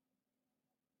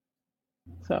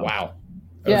 So wow.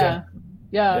 Okay.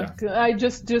 Yeah. I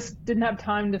just didn't have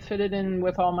time to fit it in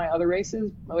with all my other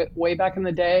races way back in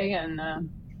the day. And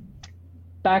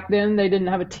back then they didn't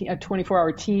have a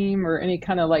 24-hour team or any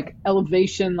kind of like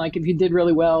elevation. Like if you did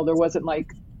really well, there wasn't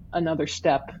like another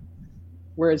step.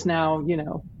 Whereas now,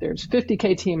 there's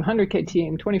 50K team, 100K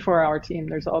team, 24-hour team.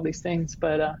 There's all these things.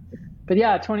 But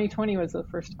yeah, 2020 was the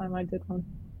first time I did one.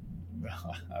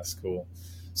 That's cool.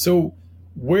 So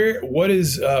what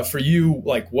is for you,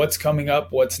 like what's coming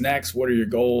up, what's next, what are your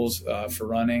goals for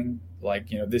running, like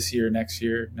this year, next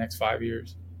year, next 5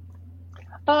 years?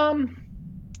 One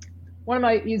of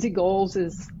my easy goals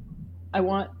is I've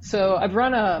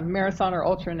run a marathon or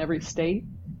ultra in every state,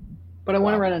 but I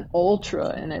want to run an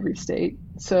ultra in every state.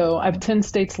 So I have 10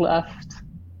 states left.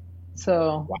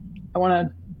 So I want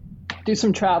to do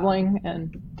some traveling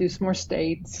and do some more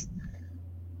states,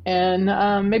 and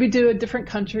maybe do a different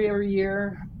country every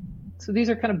year. So these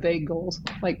are kind of vague goals,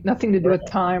 like nothing to do with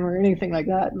time or anything like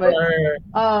that. But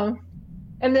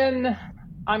and then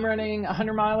I'm running a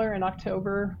 100-miler in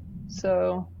October.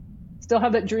 So still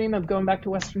have that dream of going back to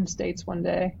Western States one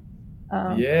day.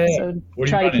 So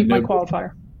try to keep my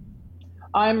qualifier.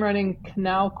 I'm running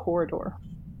Canal Corridor.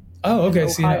 Oh, okay.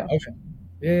 See, okay.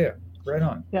 Yeah. Right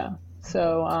on. Yeah.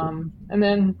 So, and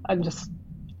then I just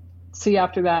see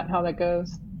after that how that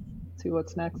goes, see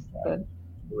what's next. But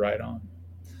right on.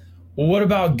 Well, what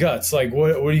about guts? Like,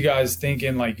 what are you guys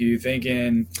thinking? Like, are you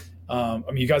thinking, I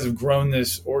mean, you guys have grown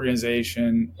this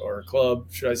organization or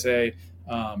club, should I say,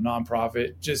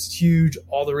 nonprofit, just huge.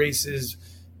 All the races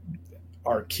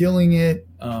are killing it.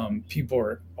 People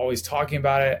are always talking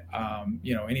about it.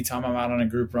 Anytime I'm out on a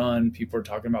group run, people are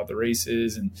talking about the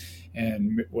races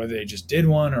and whether they just did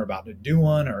one or about to do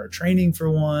one or are training for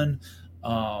one.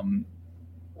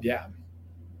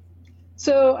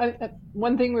 So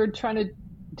one thing we're trying to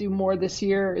do more this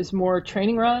year is more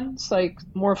training runs, like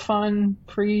more fun,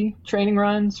 free training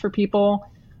runs for people.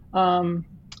 And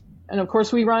of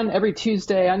course we run every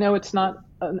Tuesday. I know it's not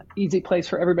an easy place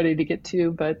for everybody to get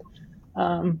to, but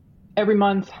every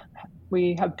month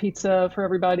we have pizza for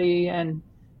everybody, and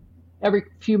a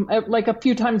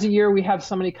few times a year we have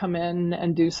somebody come in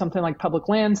and do something. Like Public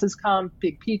Lands has come,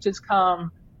 Big Peach has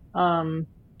come,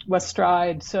 West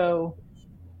Stride. So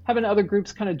having other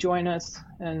groups kind of join us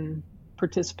and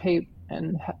participate,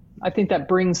 and I think that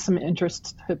brings some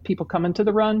interest to people coming to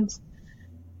the runs.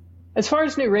 As far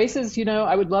as new races,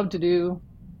 I would love to do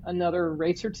another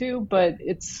race or two, but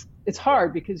it's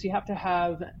hard because you have to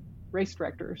have race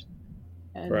directors.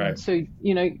 And so,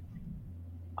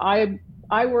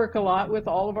 I work a lot with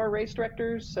all of our race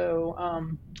directors. So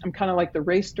I'm kind of like the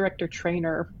race director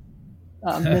trainer,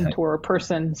 mentor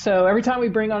person. So every time we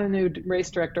bring on a new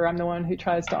race director, I'm the one who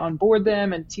tries to onboard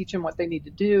them and teach them what they need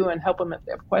to do and help them if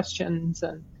they have questions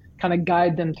and kind of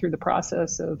guide them through the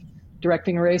process of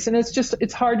directing a race. And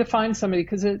it's hard to find somebody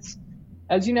because it's,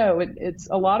 as you know, it's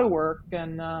a lot of work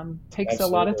and takes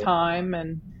Absolutely. A lot of time,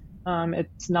 and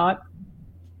it's not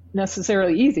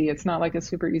necessarily easy. It's not like a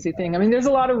super easy thing. I mean, there's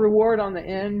a lot of reward on the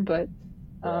end, but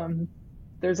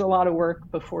there's a lot of work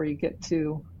before you get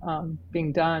to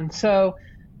being done. So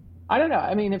I don't know.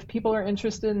 I mean, if people are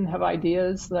interested and have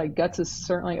ideas, like Guts is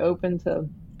certainly open to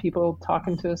people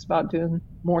talking to us about doing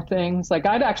more things. Like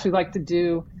I'd actually like to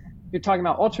do, you're talking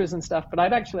about ultras and stuff, but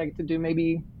I'd actually like to do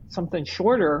maybe something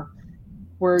shorter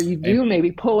where you do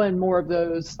maybe pull in more of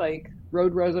those like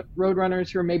road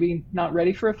runners who are maybe not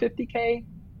ready for a 50K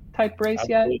type race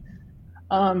Absolutely.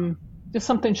 Yet. Just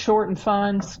something short and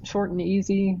fun, short and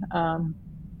easy.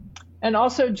 And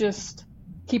also just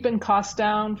keeping costs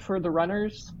down for the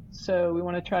runners. So we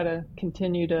want to try to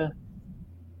continue to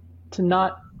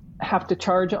not have to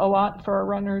charge a lot for our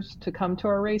runners to come to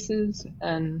our races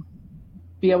and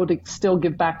be able to still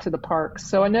give back to the parks.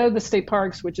 So I know the state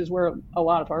parks, which is where a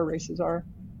lot of our races are,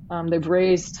 they've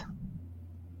raised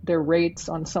their rates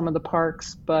on some of the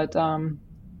parks, but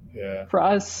for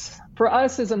us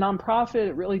as a nonprofit,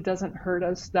 it really doesn't hurt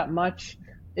us that much.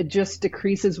 It just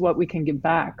decreases what we can give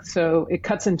back. So it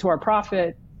cuts into our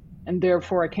profit, and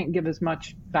therefore I can't give as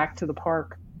much back to the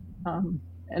park.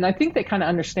 And I think they kind of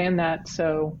understand that.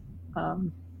 So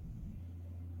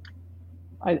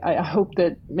I hope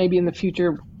that maybe in the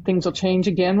future things will change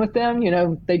again with them.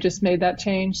 They just made that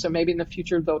change. So maybe in the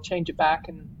future they'll change it back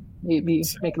and maybe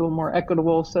make it a little more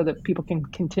equitable so that people can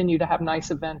continue to have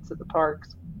nice events at the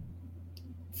parks.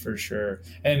 For sure.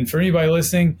 And for anybody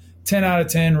listening, 10 out of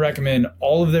 10 recommend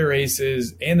all of their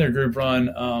races and their group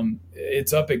run.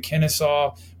 It's up at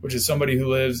Kennesaw, which is somebody who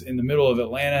lives in the middle of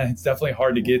Atlanta. It's definitely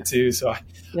hard to get to. So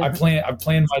I've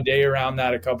planned my day around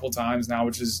that a couple times now,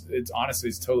 which is, it's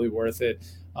totally worth it.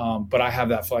 But I have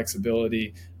that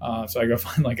flexibility. So I go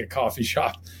find like a coffee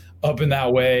shop up in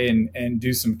that way and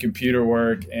do some computer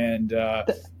work. And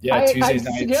Tuesdays nights.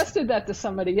 I suggested that to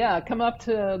somebody. Yeah, come up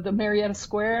to the Marietta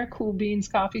Square. Cool Beans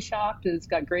Coffee Shop. It's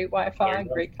got great Wi-Fi,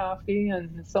 great coffee,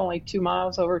 and it's only 2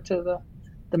 miles over to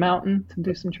the mountain to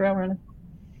do some trail running.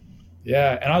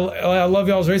 Yeah, and I love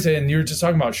y'all's races. And you were just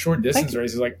talking about short distance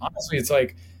races. Like honestly, it's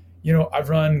like, I've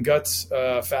run Guts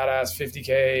Fat Ass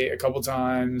 50K a couple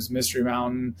times, Mystery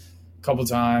Mountain a couple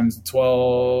times,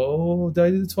 12. Did I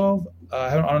do the 12?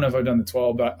 I don't know if I've done the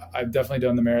 12, but I've definitely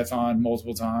done the marathon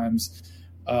multiple times.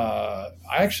 I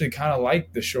actually kind of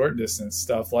like the short distance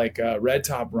stuff, like Red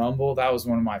Top Rumble. That was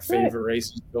one of my favorite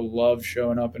races. I love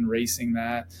showing up and racing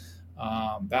that.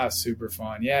 That's super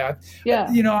fun. Yeah.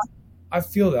 Yeah. I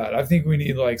feel that. I think we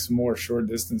need like some more short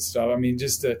distance stuff. I mean,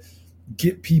 just to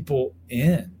get people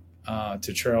in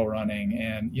to trail running,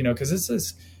 and because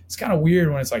it's kind of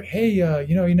weird when it's like, hey,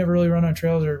 you never really run on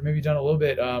trails, or maybe done a little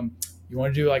bit. You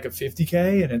want to do like a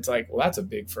 50K, and it's like, well, that's a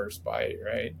big first bite,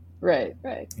 right? Right.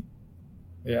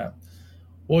 Yeah.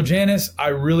 Well, Janice, I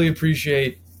really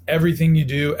appreciate everything you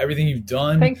do, everything you've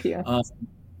done. Thank you.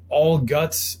 All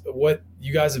Guts, what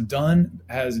you guys have done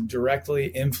has directly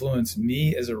influenced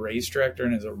me as a race director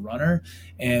and as a runner.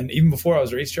 And even before I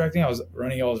was race directing, I was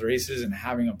running all those races and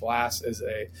having a blast as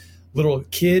a little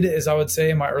kid, as I would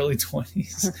say, in my early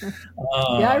 20s.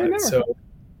 Yeah, I remember. So,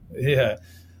 yeah,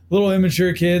 little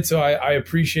immature kid. So I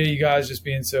appreciate you guys just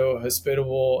being so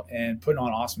hospitable and putting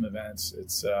on awesome events.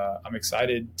 I'm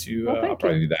excited to I'll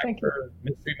probably be back for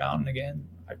Mystery Mountain again.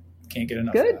 I can't get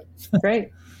enough of that.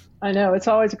 Great. I know. It's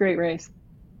always a great race.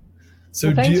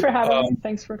 So thanks for having me.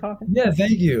 Thanks for talking. Yeah,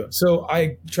 thank you. So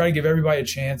I try to give everybody a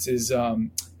chance. Is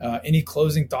any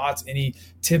closing thoughts, any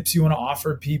tips you want to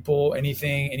offer people,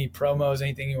 anything, any promos,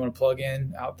 anything you want to plug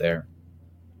in out there?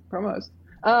 Promos.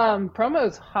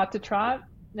 Hot to Trot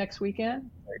next weekend.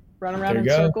 Run around in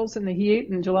circles in the heat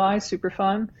in July. Super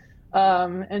fun.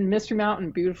 And Mystery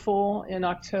Mountain, beautiful in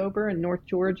October in North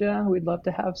Georgia. We'd love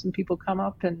to have some people come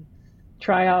up and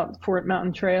try out Fort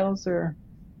Mountain trails. They're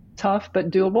tough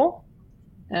but doable.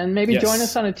 And maybe join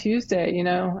us on a Tuesday.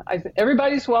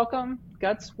 Everybody's welcome.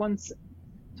 Guts wants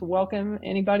to welcome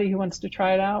anybody who wants to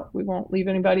try it out. We won't leave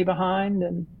anybody behind,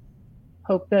 and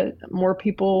hope that more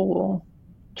people will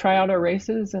try out our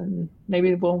races, and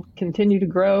maybe we'll continue to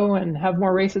grow and have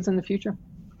more races in the future.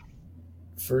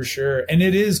 For sure. And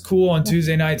it is cool on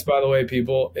Tuesday nights, by the way,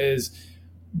 people, is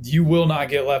you will not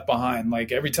get left behind.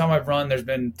 Like every time I've run, there's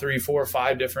been 3, 4,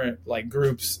 5 different like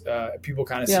groups. People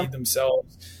kind of see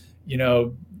themselves,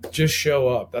 just show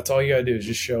up. That's all you got to do is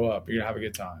just show up. You're going to have a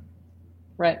good time.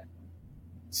 Right.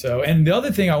 So, and the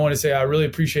other thing I want to say I really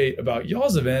appreciate about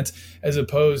y'all's events as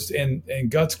opposed in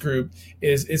Guts group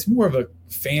is it's more of a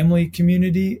family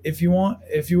community, if you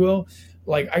will.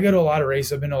 Like I go to a lot of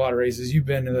races. I've been to a lot of races. You've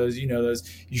been to those,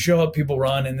 those. You show up, people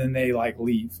run, and then they like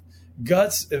leave.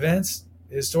 Guts events,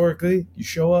 historically, you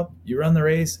show up, you run the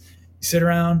race, you sit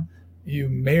around, you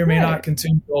may or may not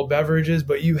consume cold beverages,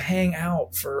 but you hang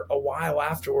out for a while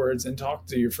afterwards and talk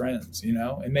to your friends,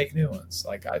 and make new ones.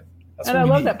 I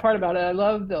love that part about it. I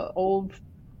love the old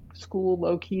school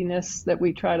low keyness that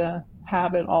we try to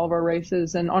have at all of our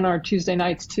races, and on our Tuesday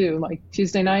nights too. Like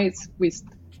Tuesday nights, we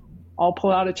all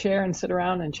pull out a chair and sit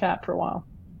around and chat for a while.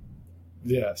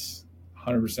 Yes,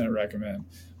 100% recommend.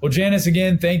 Well, Janice,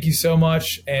 again, thank you so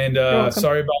much, and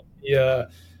sorry about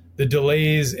the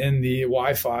delays in the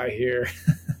Wi-Fi here.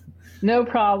 No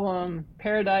problem.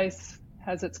 Paradise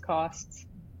has its costs.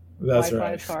 That's Wi-Fi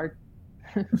right. is hard.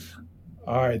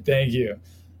 All right. Thank you.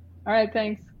 All right.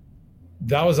 Thanks.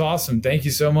 That was awesome. Thank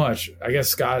you so much. I guess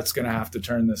Scott's going to have to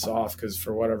turn this off because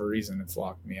for whatever reason, it's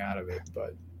locked me out of it.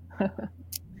 But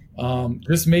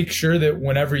just make sure that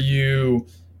whenever here,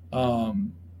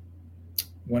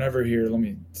 let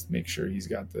me make sure he's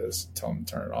got this. Tell him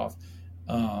to turn it off.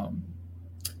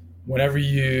 Whenever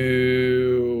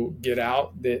you get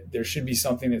out, that there should be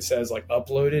something that says like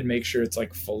uploaded. Make sure it's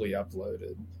like fully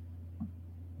uploaded.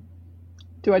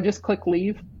 Do I just click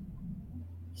leave?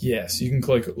 Yes, you can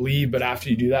click leave, but after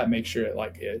you do that, make sure it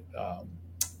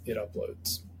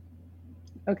uploads.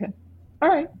 Okay. All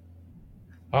right.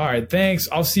 All right. Thanks.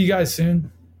 I'll see you guys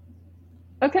soon.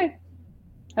 Okay.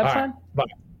 Have fun. Right,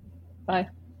 bye.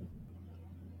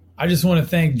 I just want to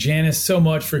thank Janice so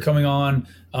much for coming on.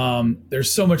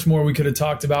 There's so much more we could have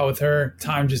talked about with her.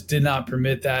 Time just did not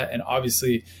permit that. And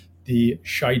obviously the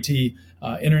shitey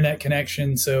internet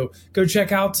connection. So go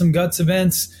check out some Guts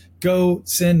events. Go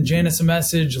send Janice a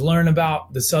message, learn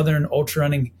about the Southern ultra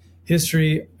running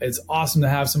history. It's awesome to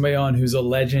have somebody on who's a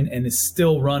legend and is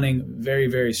still running very,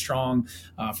 very strong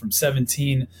from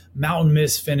 17 Mountain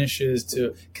Mist finishes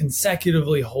to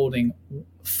consecutively holding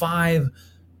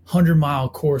 500-mile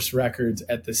course records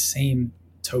at the same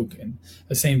time.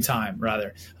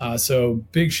 So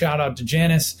big shout out to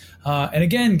Janice. And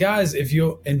again, guys, if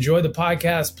you enjoy the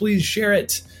podcast, please share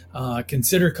it.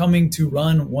 Consider coming to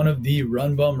run one of the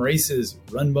Run Bum races,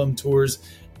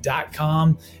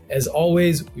 runbumtours.com. As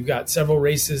always, we've got several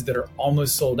races that are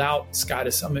almost sold out. Sky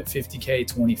to Summit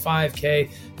 50K,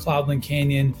 25K, Cloudland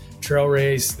Canyon trail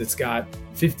race that's got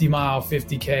 50-mile,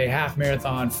 50K, half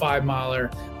marathon,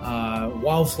 5-miler,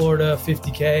 Wild Florida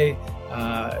 50K.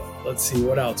 Let's see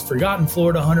what else. Forgotten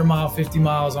Florida 100-mile, 50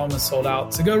 miles, almost sold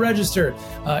out. So go register.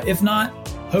 If not,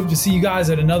 Hope to see you guys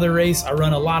at another race. I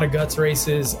run a lot of guts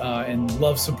races and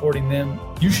love supporting them.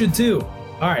 You should too.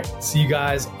 All right, see you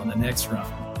guys on the next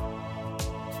run.